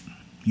do it.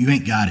 You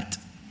ain't got it.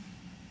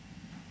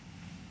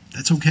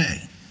 That's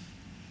okay.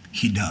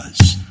 He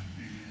does.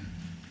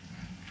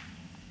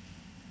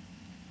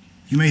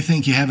 You may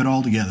think you have it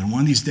all together.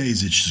 One of these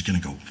days it's just going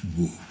to go,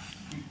 whoa.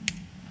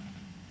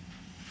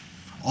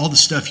 All the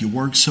stuff you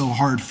worked so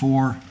hard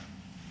for,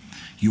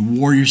 you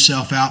wore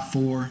yourself out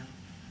for,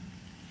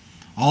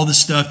 all the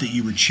stuff that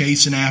you were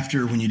chasing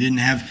after when you didn't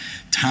have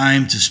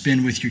time to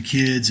spend with your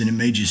kids and it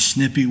made you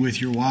snippy with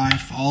your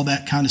wife, all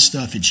that kind of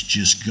stuff, it's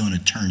just going to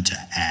turn to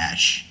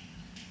ash.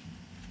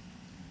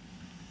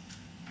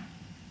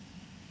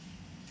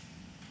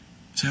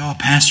 Say, oh,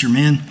 Pastor,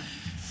 man,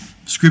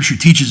 Scripture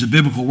teaches a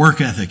biblical work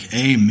ethic.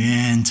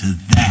 Amen to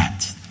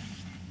that.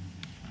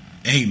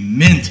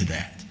 Amen to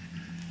that.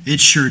 It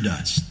sure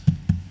does.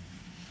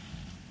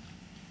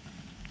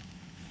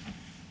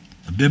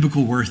 A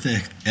biblical work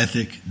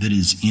ethic that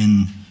is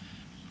in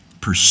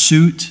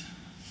pursuit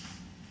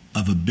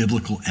of a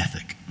biblical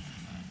ethic.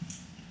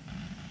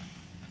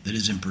 That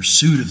is in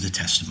pursuit of the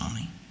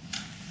testimony.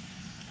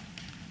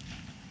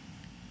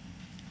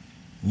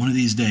 One of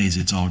these days,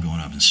 it's all going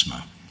up in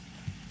smoke.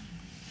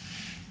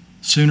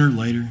 Sooner or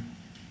later,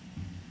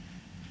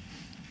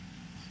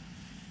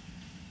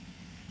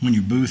 when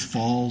your booth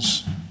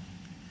falls,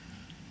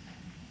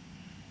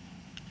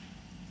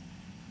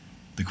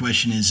 the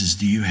question is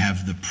do you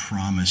have the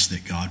promise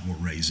that God will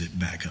raise it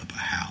back up a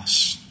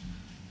house?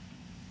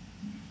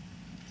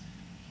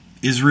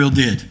 Israel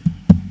did.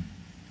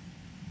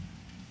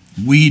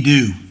 We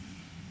do.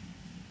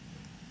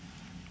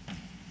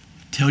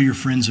 Tell your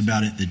friends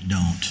about it that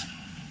don't.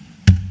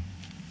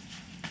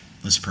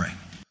 Let's pray.